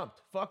your prompt.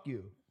 Fuck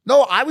you.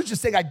 No, I was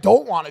just saying I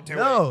don't want to do it.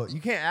 No, you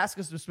can't ask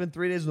us to spend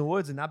 3 days in the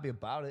woods and not be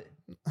about it.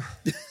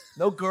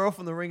 No girl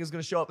from the ring is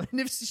going to show up. And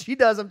if she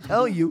does, I'm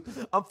telling you,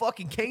 I'm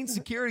fucking Kane's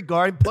security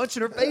guard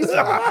punching her face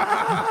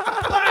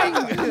off.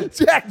 Bang!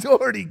 Jack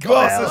Doherty,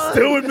 Boss,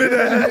 still with me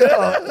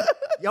there.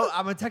 Yo,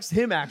 I'm going to text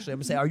him, actually. I'm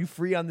going to say, are you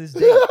free on this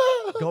day?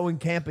 Going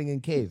camping in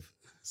cave.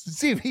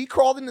 See, if he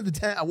crawled into the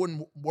tent, I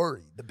wouldn't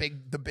worry. The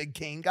big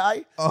Kane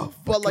guy. Oh,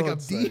 but like a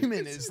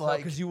demon is like...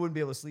 Because you wouldn't be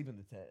able to sleep in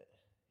the tent.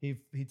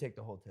 He'd take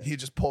the whole tent. He'd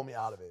just pull me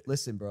out of it.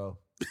 Listen, bro.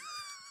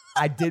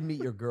 I did meet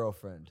your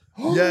girlfriend.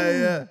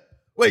 Yeah.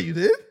 Wait, you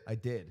did? I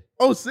did.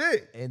 Oh,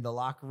 sick. In the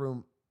locker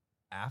room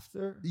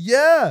after?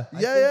 Yeah.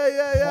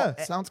 Well,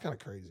 it sounds kind of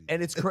crazy.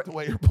 And it's the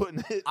way you're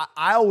putting it.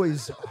 I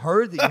always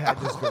heard that you had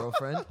this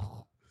girlfriend.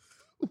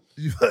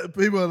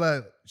 People are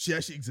like, she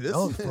actually exists?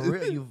 Oh, for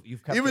real?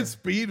 You've kept Even her.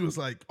 Speed was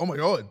like, oh my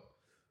God.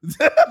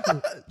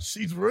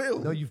 She's real.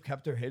 No, you've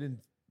kept her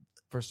hidden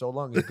for so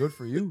long. It's good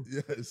for you.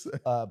 Yes.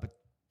 But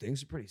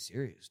things are pretty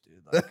serious,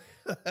 dude. Like,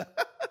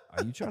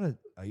 are you trying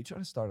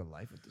to start a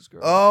life with this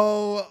girl?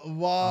 Oh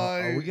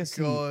my Are we gonna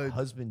see God.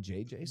 husband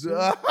JJ soon?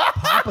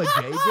 Papa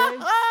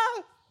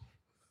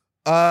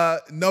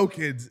JJ? No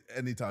kids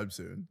anytime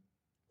soon.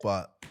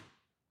 But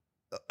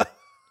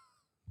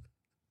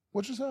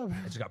What just happened?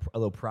 I just got a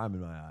little prime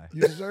in my eye.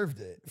 You deserved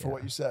it for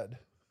what you said.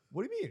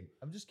 What do you mean?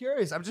 I'm just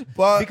curious.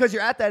 Because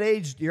you're at that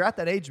age. You're at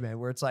that age, man,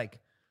 where it's like,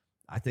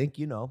 I think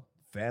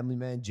family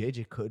man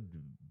JJ could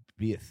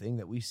be a thing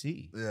that we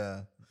see.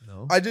 yeah.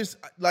 No, I just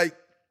I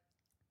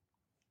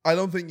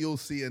don't think you'll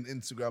see an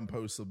Instagram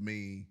post of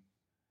me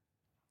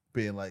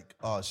being like,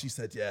 oh, she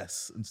said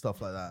yes and stuff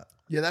like that.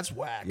 Yeah, that's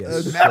whack. Yeah,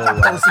 Imagine so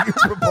whack. posting a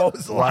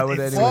proposal. Why on would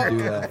Instagram. anyone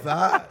do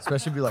that?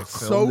 Especially if you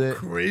So filmed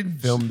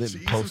cringe. filmed it,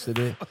 Jesus posted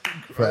it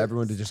fucking for Christ.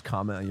 everyone to just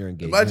comment on your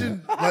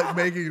engagement. Imagine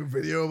making a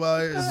video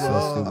about it as So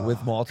well. stupid,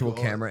 with multiple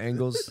God. camera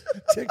angles,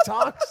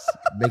 TikToks?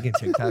 making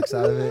TikToks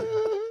out of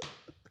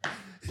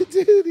it.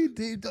 Dude, he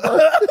deep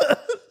dog.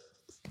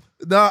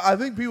 No, I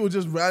think people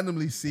just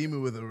randomly see me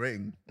with a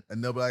ring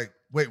and they'll be like,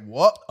 wait,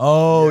 what?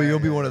 Oh, Yeah, you'll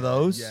be yeah, one of yeah.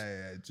 those?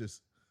 Yeah,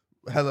 just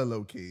hella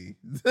low key.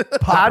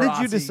 How did you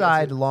Paparazzi,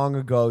 decide yes. long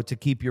ago to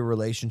keep your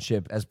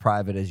relationship as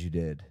private as you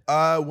did?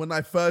 When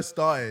I first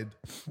started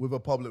with a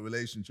public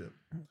relationship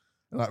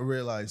and I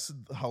realized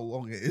how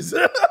long it is.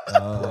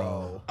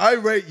 Bro. I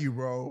rate you,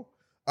 bro.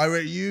 I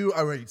rate you,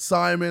 I rate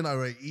Simon, I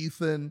rate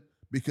Ethan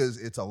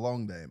because it's a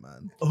long day,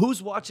 man.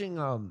 Who's watching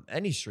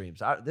any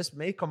streams? This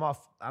may come off.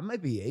 I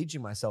might be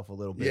aging myself a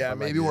little bit. Yeah, but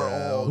maybe we're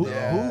old. Who,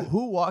 Yeah.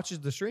 who watches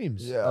the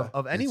streams Yeah.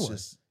 of anyone?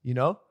 just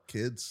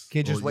Kids.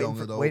 Kid just or waiting young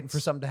for, adults. waiting for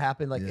something to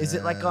happen. Like, is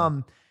it like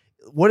Yeah.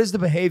 what is the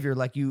behavior?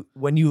 Like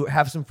when you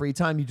have some free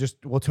time, you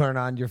just will turn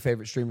on your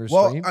favorite streamer's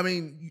Well, stream. I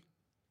mean,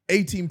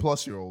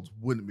 18-plus-year-olds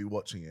wouldn't be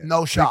watching it.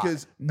 No shot.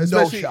 Because No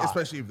especially, shot.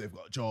 especially if they've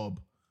got a job,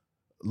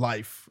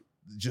 life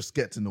just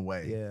gets in the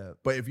way. Yeah.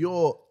 But if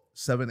you're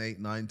 7, 8,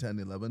 9, 10,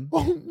 11,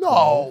 Oh,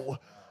 no.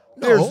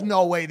 There's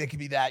no way they could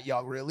be that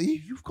young, really.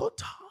 you've got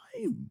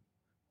time.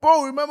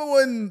 Bro, remember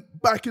when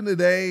back in the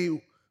day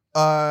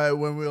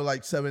when we were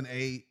like 7,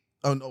 8,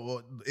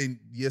 or in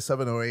year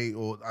 7 or 8,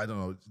 or I don't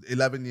know,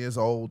 11 years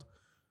old,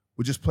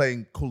 we're just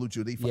playing Call of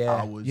Duty for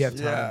hours. you have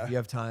time. Yeah. You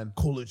have time.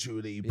 Call of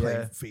Duty, playing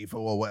Yeah. FIFA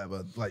or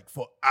whatever, like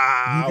for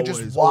hours. You can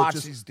just or watch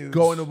these dudes.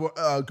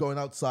 going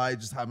outside,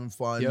 just having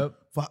fun Yep.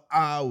 for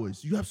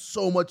hours. You have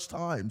so much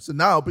time. So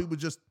now people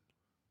just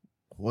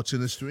watching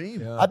the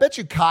stream. Yeah. I bet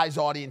you Kai's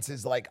audience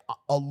is like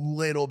a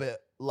little bit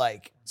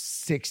like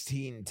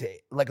 16 to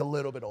like a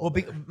little bit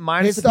older. Well,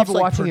 minus His the stuff's,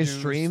 people like, watching his produced.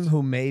 stream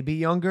who may be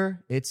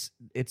younger. It's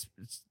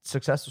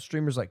successful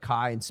streamers like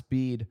Kai and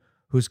Speed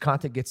whose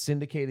content gets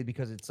syndicated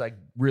because it's like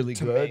really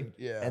good.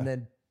 And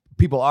then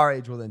people our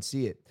age will then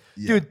see it.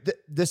 Yeah. Dude,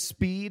 the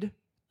Speed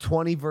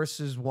 20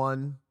 versus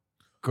 1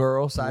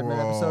 girl Sidemen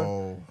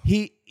episode.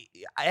 It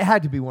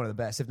had to be one of the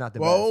best, if not the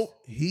Bro, best.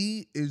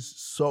 he is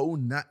so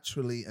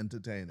naturally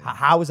entertaining.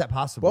 How is that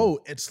possible? Bro,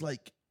 it's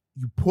like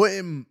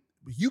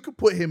you could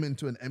put him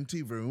into an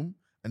empty room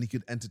and he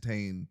could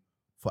entertain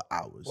for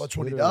hours. Well, that's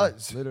what he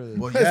does. Literally.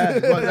 Well, yeah,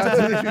 well, that's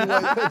literally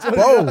what,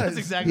 bro, That's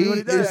exactly what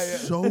he does.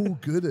 is so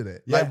good at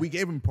it. Yeah. Like we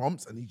gave him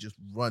prompts and he just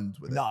runs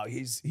with it. No,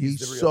 he's the real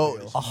so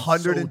deal.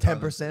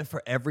 110%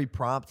 for every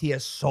prompt. He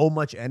has so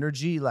much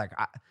energy. Like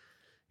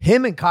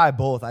him and Kai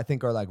both, I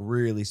think, are like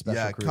really special.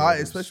 Yeah, creators. Kai,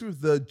 especially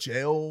with the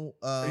jail.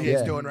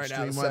 He's doing right now.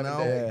 stream 7 now.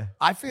 day. Yeah.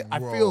 I feel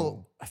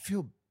Bro.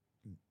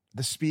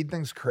 the Speed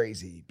thing's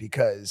crazy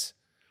because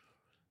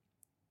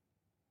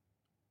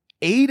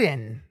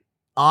Aiden,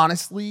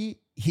 honestly,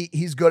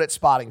 he's good at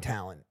spotting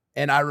talent.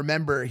 And I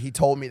remember he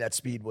told me that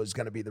Speed was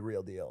going to be the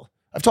real deal.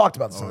 I've talked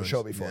about this on the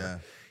show before. Yeah.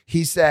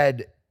 He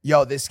said,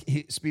 yo,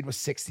 Speed was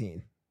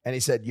 16. And he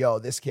said, yo,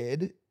 this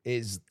kid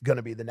is going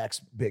to be the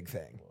next big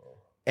thing.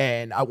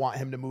 And I want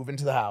him to move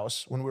into the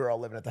house when we were all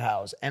living at the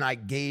house. And I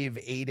gave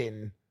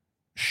Aiden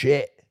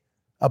shit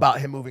about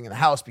him moving in the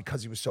house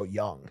because he was so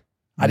young.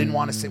 I didn't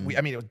want to sit.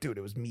 Dude,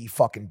 it was me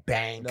fucking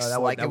Banks. No,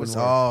 that like would- it was.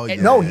 Oh, yeah.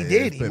 No, he yeah,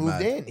 did. it's He pretty moved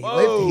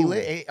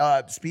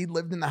mad. in. Speed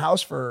lived in the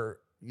house for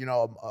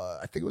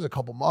I think it was a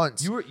couple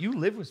months. You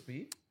live with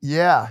Speed?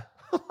 Yeah.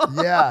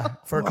 Yeah.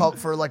 For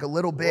like a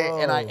little bit. Whoa.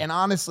 And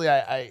honestly,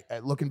 I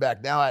looking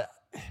back now,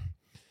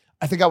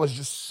 I think I was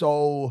just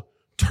so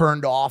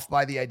turned off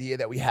by the idea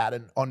that we had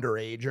an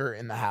underager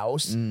in the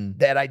house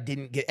that I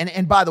didn't get.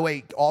 And by the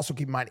way, also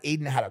keep in mind,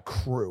 Aiden had a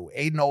crew.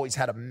 Aiden always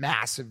had a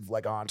massive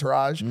like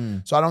entourage.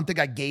 So I don't think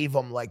I gave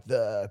him like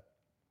the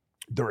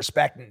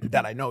respect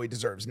that I know he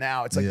deserves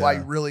now. It's like, well,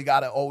 you really got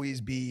to always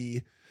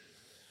be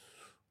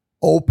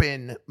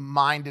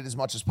open-minded as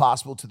much as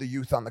possible to the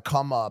youth on the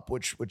come up,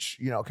 which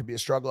could be a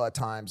struggle at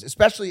times,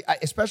 especially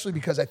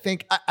because I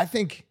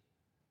think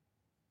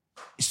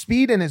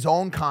Speed in his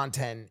own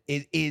content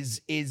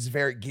is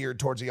very geared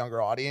towards a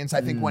younger audience.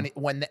 I think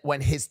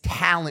when his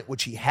talent,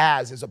 which he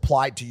has, is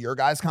applied to your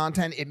guys'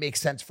 content, it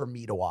makes sense for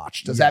me to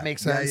watch. Does that make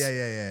sense?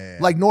 Yeah.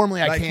 Like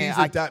normally I Like can't.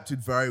 he's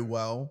adapted very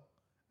well,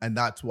 and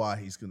that's why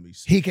he's going to be.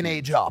 He can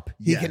age up.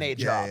 He can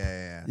age up.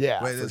 Yeah.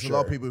 for There's a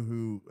lot of people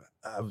who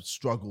have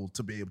struggled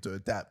to be able to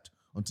adapt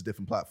onto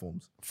different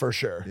platforms. For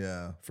sure.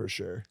 Yeah, For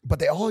sure. But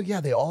they all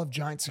have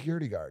giant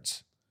security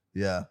guards.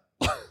 yeah.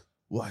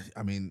 Well,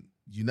 I mean,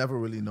 you never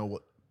really know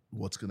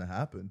what's going to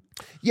happen.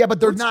 Yeah, but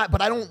they're not.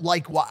 But I don't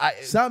like why.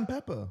 Sam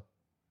Pepper,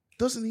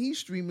 doesn't he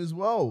stream as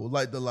well?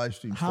 Like the live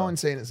stream. How stuff?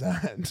 insane is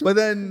that? But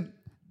then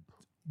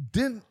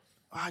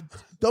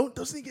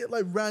doesn't he get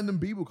like random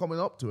people coming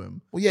up to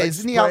him? Well, yeah, like,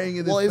 isn't he spraying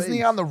in his isn't he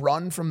face? on the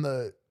run from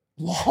the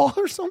law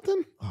or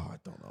something? Oh, I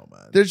don't know,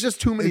 man. There's just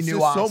too many It's just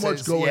nuances. so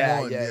much going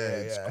on. Yeah,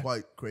 It's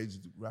quite crazy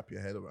to wrap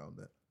your head around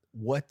it.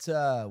 What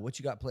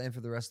you got planned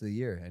for the rest of the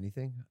year?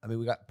 Anything? I mean,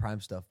 we got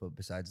Prime stuff, but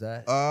besides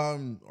that, I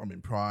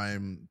mean,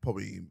 Prime,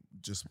 probably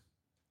just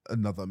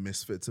another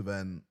Misfits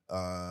event,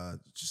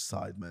 just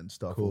Sidemen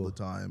stuff all the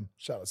time.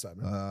 Shout out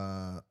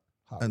Simon.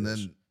 And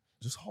then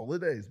just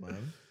holidays,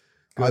 man.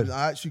 Good.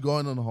 I'm actually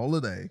going on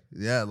holiday.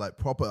 Yeah, like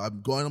proper.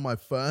 I'm going on my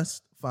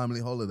first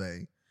family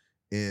holiday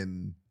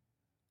in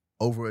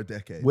over a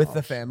decade. with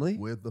the family.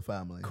 With the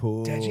family.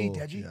 Cool. Deji.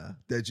 Yeah.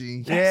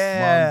 Deji.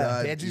 Yeah.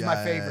 Mom, Dad. Deji's Yeah, my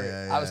yeah, favorite.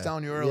 yeah, I was yeah.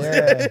 telling you earlier.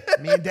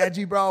 Yeah. Me and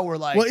Deji, bro, we're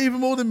like, What, even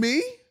more than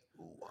me?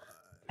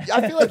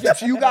 I feel like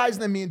it's you guys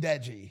and then me and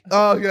Deji.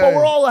 Okay. But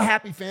we're all a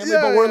happy family,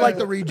 Yeah, but we're yeah, like yeah.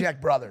 the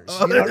reject brothers.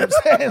 You know what I'm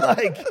saying?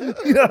 Like,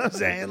 you know what I'm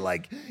saying?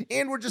 Like,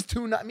 and we're just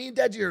me and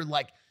Deji are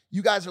like,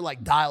 you guys are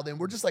like dialed in.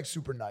 We're just like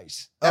super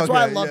nice. That's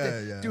why I Okay, loved yeah,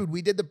 it. yeah. Dude,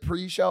 we did the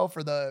pre-show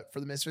for the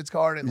Misfits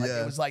card, and like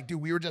Yeah. it was like, dude,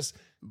 we were just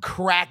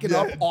cracking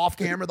up off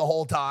camera the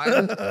whole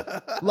time.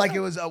 Like it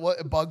was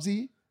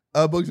Bugsy.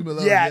 Bugsy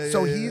Malone. Yeah,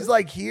 so he's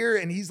like here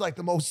and he's like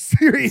the most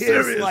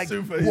serious like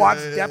super,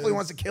 definitely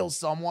wants to kill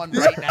someone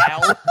right now.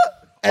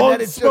 And On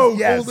then it's smoke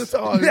just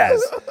all the time. Yes.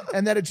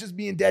 And then it's just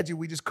me and Deji.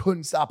 We just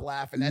couldn't stop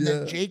laughing. And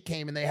then Yeah. Jake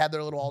came and they had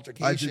their little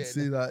altercation. I did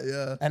see that,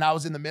 yeah. And I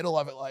was in the middle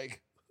of it,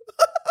 like,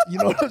 you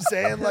know what I'm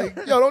saying? Like,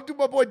 yo, don't do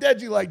my boy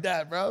Deji like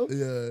that, bro.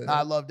 Yeah. Nah,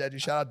 I love Deji.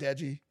 Shout out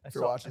Deji I if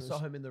you're watching I saw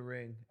this. him in the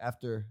ring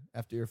after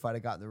your fight. I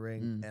got in the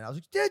ring, and I was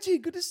like,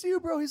 "Deji, good to see you,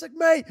 bro." He's like,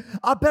 "Mate,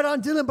 I bet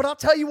on Dylan, but I'll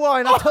tell you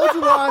why." And I told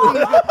you why. I think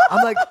he's good.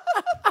 I'm like,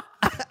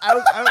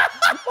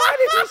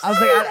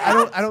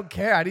 I don't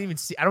care. I didn't even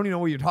see. I don't even know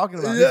what you're talking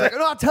about. He's like,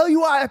 "No, I'll tell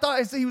you why."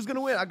 I said he was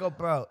gonna win. I go,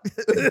 "Bro,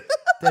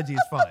 Deji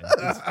is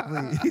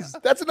fine. Please,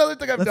 That's another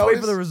thing I've let's noticed.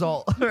 wait for the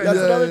result." That's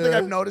another thing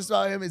I've noticed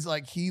about him is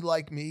like he,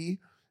 like me,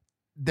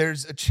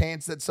 there's a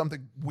chance that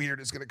something weird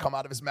is going to come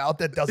out of his mouth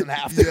that doesn't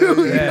have to. You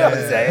know what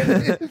I'm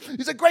saying?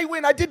 He's a great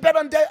win. I did bet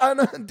on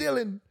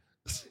Dylan.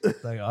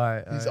 Like, all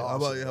right. He's How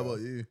awesome. about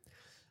you?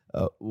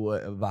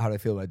 What about how I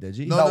feel about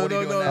Deji? No, what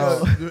are you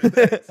no,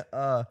 doing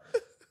no.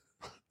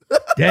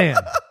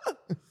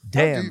 Damn. How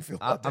do you feel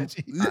about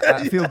Deji?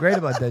 I feel great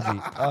about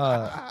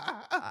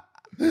Deji.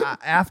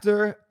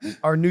 After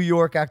our New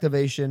York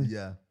activation,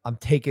 Yeah, I'm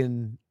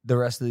taking the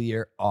rest of the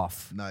year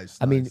off. nice.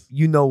 I mean,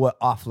 you know what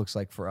off looks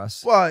like for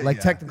us. Well, like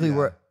yeah, technically yeah.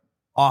 we're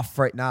off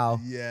right now,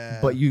 yeah,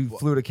 but you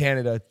flew to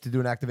Canada to do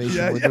an activation.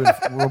 Yeah,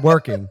 We're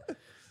working.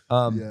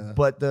 Yeah.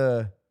 But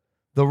the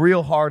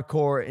real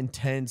hardcore,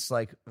 intense,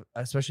 like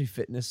especially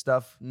fitness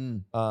stuff,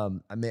 I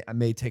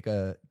may take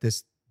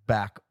this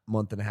back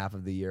month and a half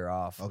of the year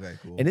off. Okay,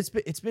 cool. And it's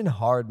been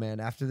hard, man.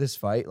 After this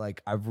fight,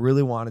 like I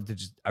really wanted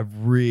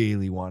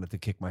to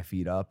kick my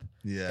feet up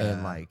Yeah,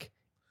 and like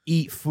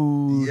eat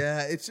food.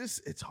 yeah,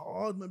 it's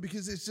hard, man,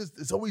 because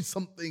it's always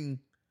something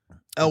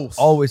else.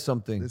 Always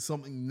something. There's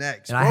something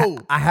next, And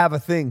bro. I have a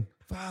thing.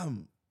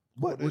 Fam,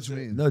 what you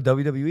mean? No,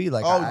 WWE.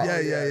 Like,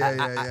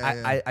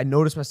 I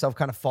noticed myself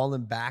kind of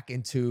falling back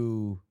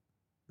into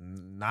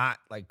not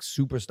like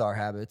superstar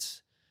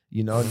habits,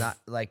 you know, not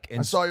like.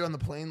 I saw you on the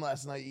plane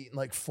last night eating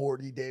like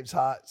 40 Dave's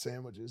Hot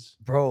sandwiches.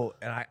 Bro,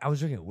 and I was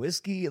drinking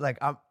whiskey.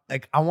 I'm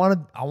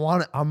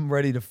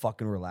ready to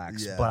fucking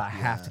relax, Yeah, but I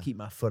have yeah. to keep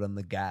my foot on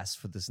the gas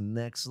for this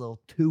next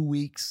little 2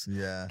 weeks.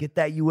 Yeah, Get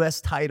that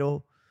US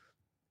title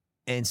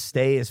and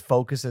stay as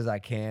focused as I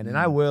can. And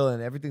I will,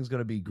 and everything's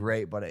going to be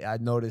great. But I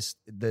noticed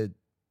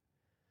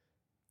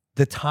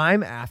the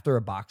time after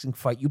a boxing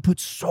fight, you put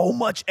so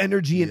much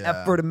energy and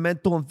Yeah. effort and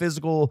mental and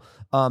physical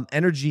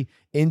energy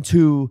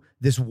into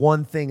this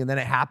one thing. And then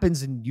it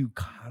happens and you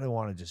kind of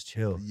want to just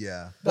chill.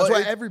 yeah. That's But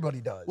what it-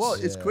 everybody does. Well,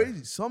 it's Yeah.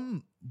 crazy.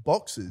 Some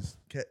boxers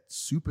get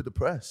super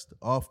depressed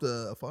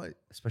after a fight.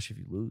 Especially if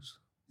you lose.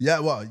 Yeah,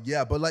 well,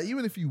 yeah, but like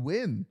even if you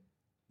win,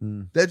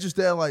 Mm. they're just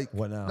there like,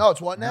 What now? no, it's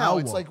what now? Now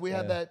It's what? like we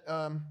had Yeah.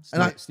 that.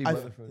 and Steve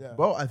Rutherford. Yeah.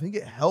 bro, I think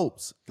it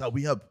helps that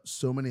we have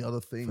so many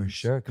other things For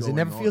sure, because it going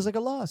never on. feels like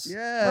a loss.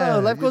 Yeah, Oh,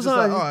 life you're goes just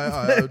on. like, all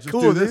right, I'll just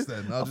Cool, do this dude.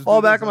 then. I'll just fall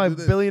do back this, on I'll my do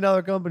this.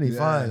 billion-dollar company. Yeah.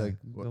 Fine. Like,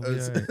 Well, it'll be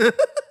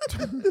it's-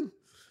 all right.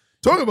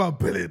 Talk about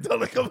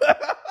billion-dollar company.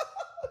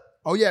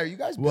 Oh yeah, are you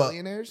guys What?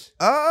 billionaires?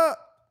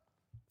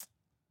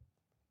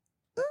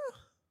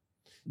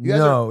 You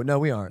guys No,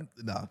 we aren't.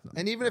 No.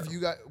 And even if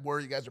you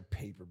guys are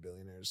paper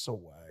billionaires. So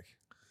whack.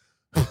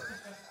 You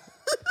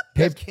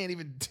guys can't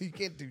even. You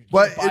can't do.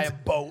 But buy a it's-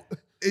 boat.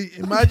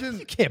 Imagine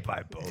You can't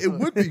buy both. it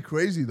would be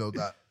crazy though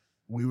that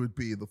we would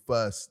be the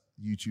first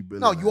YouTube No,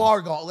 billionaires. you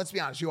are going. Let's be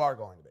honest. You are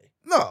going to be.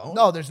 No,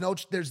 No,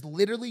 there's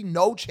literally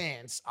no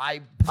chance.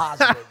 I'm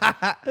positive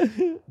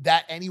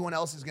that anyone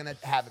else is gonna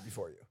have it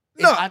before you.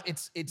 No.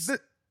 It's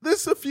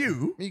There's a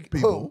few Me-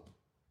 people.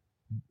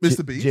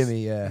 Mr. Beast,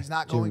 Jimmy, yeah. he's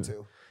not going Jimmy.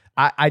 to.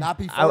 I Not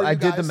before I you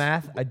did the guys.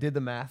 math. I did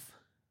the math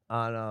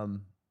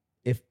on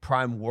if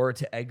Prime were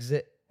to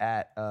exit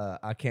at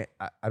I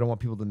don't want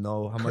people to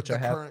know how much the I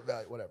have. current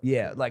value, whatever.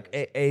 Yeah, like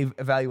a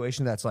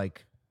evaluation that's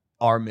like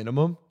our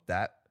minimum,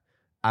 that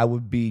I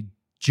would be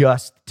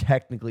just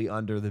technically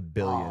under the $1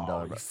 billion.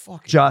 Oh, you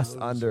fucking Just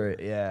loser. under it,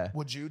 yeah.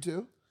 Would you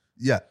too?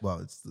 yeah, well,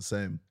 it's the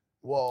same.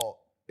 Well,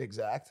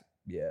 exact.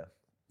 Yeah.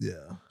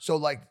 Yeah, So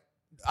like,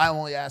 I'm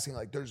only asking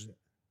like, there's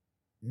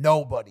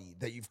nobody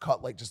that you've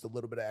cut like just a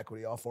little bit of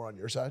equity off for on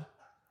your side.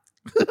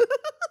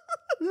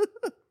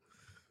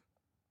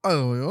 I don't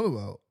know what you're on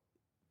about.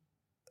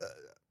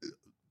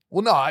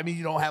 Well, no, I mean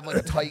you don't have like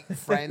a tight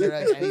friend or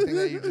like anything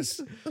that you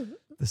just.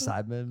 The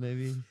Sidemen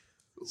maybe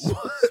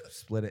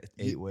split it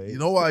 8 ways. You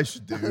know what I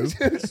should do?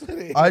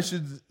 I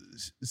should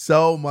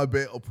sell my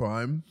Beta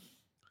Prime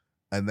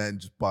and then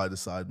just buy the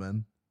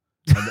Sidemen.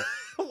 And then,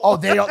 Oh,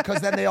 they don't,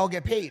 because then they all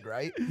get paid,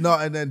 right? no,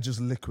 and then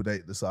just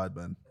liquidate the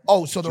Sidemen.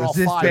 Oh, so they're all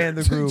Just fired. disband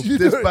the group.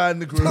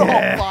 Disband the group.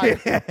 They're all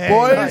fired.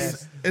 Boys,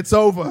 Nice. it's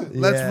over.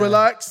 Let's Yeah.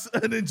 relax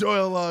and enjoy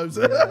our lives.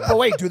 But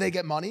wait, do they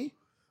get money?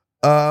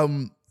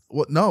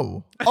 What?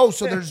 No. Oh,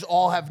 so there's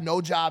all have no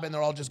job and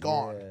they're all just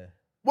gone. Yeah.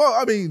 Well,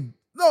 I mean,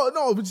 no.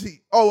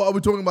 Obviously. Oh, are we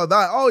talking about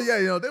that? Oh, yeah.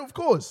 You know, they, of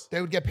course. They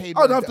would get paid.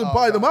 I'd when have to oh,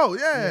 buy them God. out.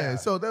 Yeah.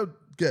 So they would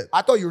get.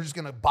 I thought you were just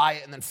gonna buy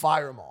it and then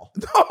fire them all.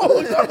 No.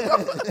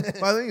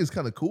 But I think it's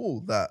kind of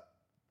cool that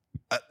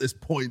at this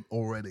point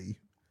already,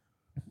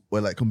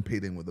 we're like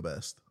competing with the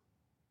best.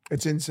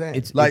 It's insane.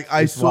 It's Like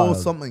I it's saw wild.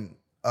 something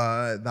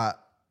that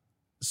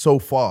so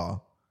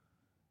far,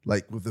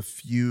 like with a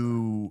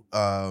few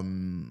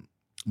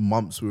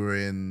months we were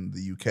in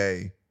the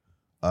UK,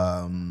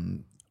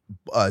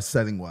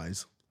 selling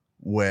wise,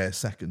 we're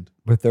second,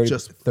 with 30%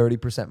 just-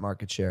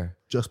 market share.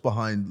 just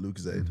behind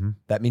Lucozade.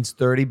 That means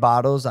 30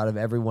 bottles out of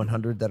every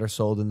 100 that are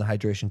sold in the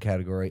hydration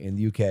category in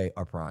the UK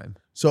are Prime.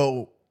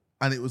 So,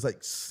 and it was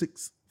like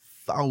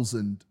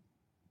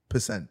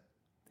 6,000%.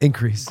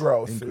 Increase.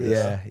 growth.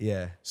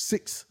 Yeah.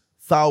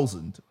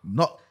 6,000.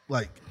 Not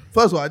like,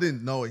 first of all, I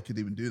didn't know it could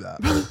even do that.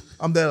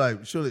 I'm there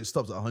like, surely it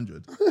stops at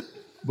 100.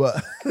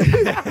 But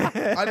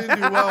I didn't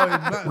do well in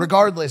that.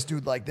 Regardless,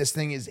 dude, like this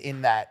thing is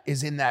in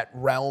that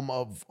realm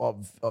of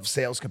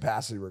sales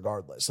capacity.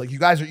 Regardless, like you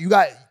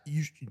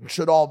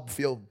should all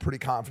feel pretty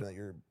confident that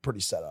you're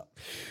pretty set up.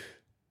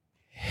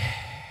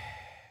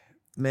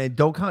 Man,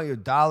 don't count your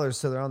dollars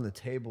till they're on the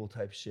table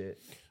type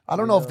shit. I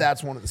don't know if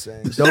that's one of the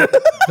sayings. Don't.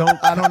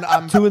 I don't.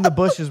 I'm Two in the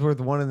bushes worth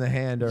one in the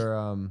hand,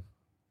 or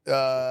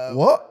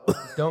What?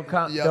 don't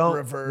count. Yeah, don't.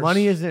 reverse.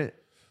 Money isn't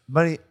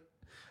money.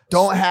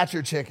 don't hatch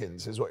your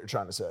chickens is what you're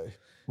trying to say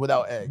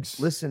without eggs.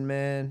 Listen,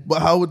 man.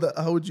 But how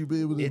would you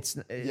be able to? It's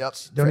Yep. don't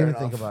fair even enough.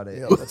 think about it.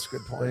 Yep, that's a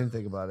good Don't point. even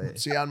think about it.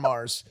 See you on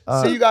Mars.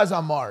 See you guys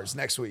on Mars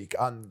next week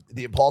on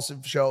The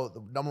Impulsive Show, the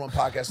 #1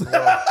 podcast in the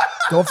world.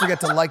 Don't forget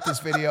to like this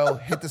video,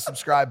 hit the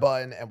subscribe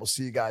button, and we'll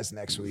see you guys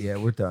next week. Yeah,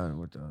 we're done.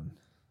 We're done.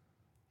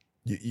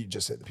 You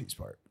just said the peace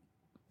part.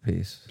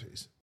 Peace.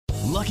 Peace.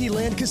 Lucky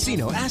Land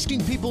Casino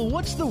asking people,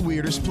 what's the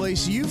weirdest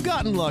place you've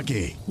gotten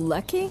lucky?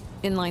 Lucky?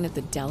 In line at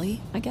the deli,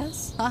 I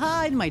guess?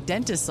 Aha, in my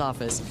dentist's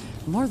office.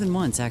 More than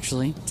once,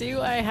 actually.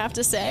 Do I have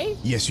to say?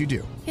 Yes, you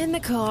do. In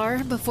the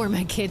car before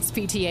my kids'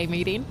 PTA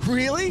meeting.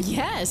 Really?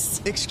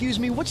 Yes. Excuse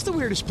me, what's the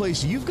weirdest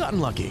place you've gotten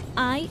lucky?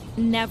 I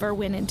never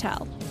win and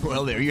tell.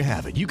 Well, there you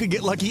have it. You can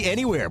get lucky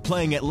anywhere,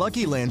 playing at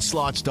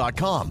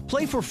LuckyLandSlots.com.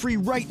 Play for free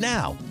right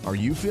now. Are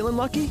you feeling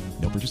lucky?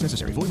 No purchase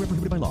necessary. Void where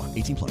prohibited by law.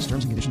 18+.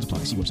 Terms and conditions apply.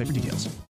 See website for details.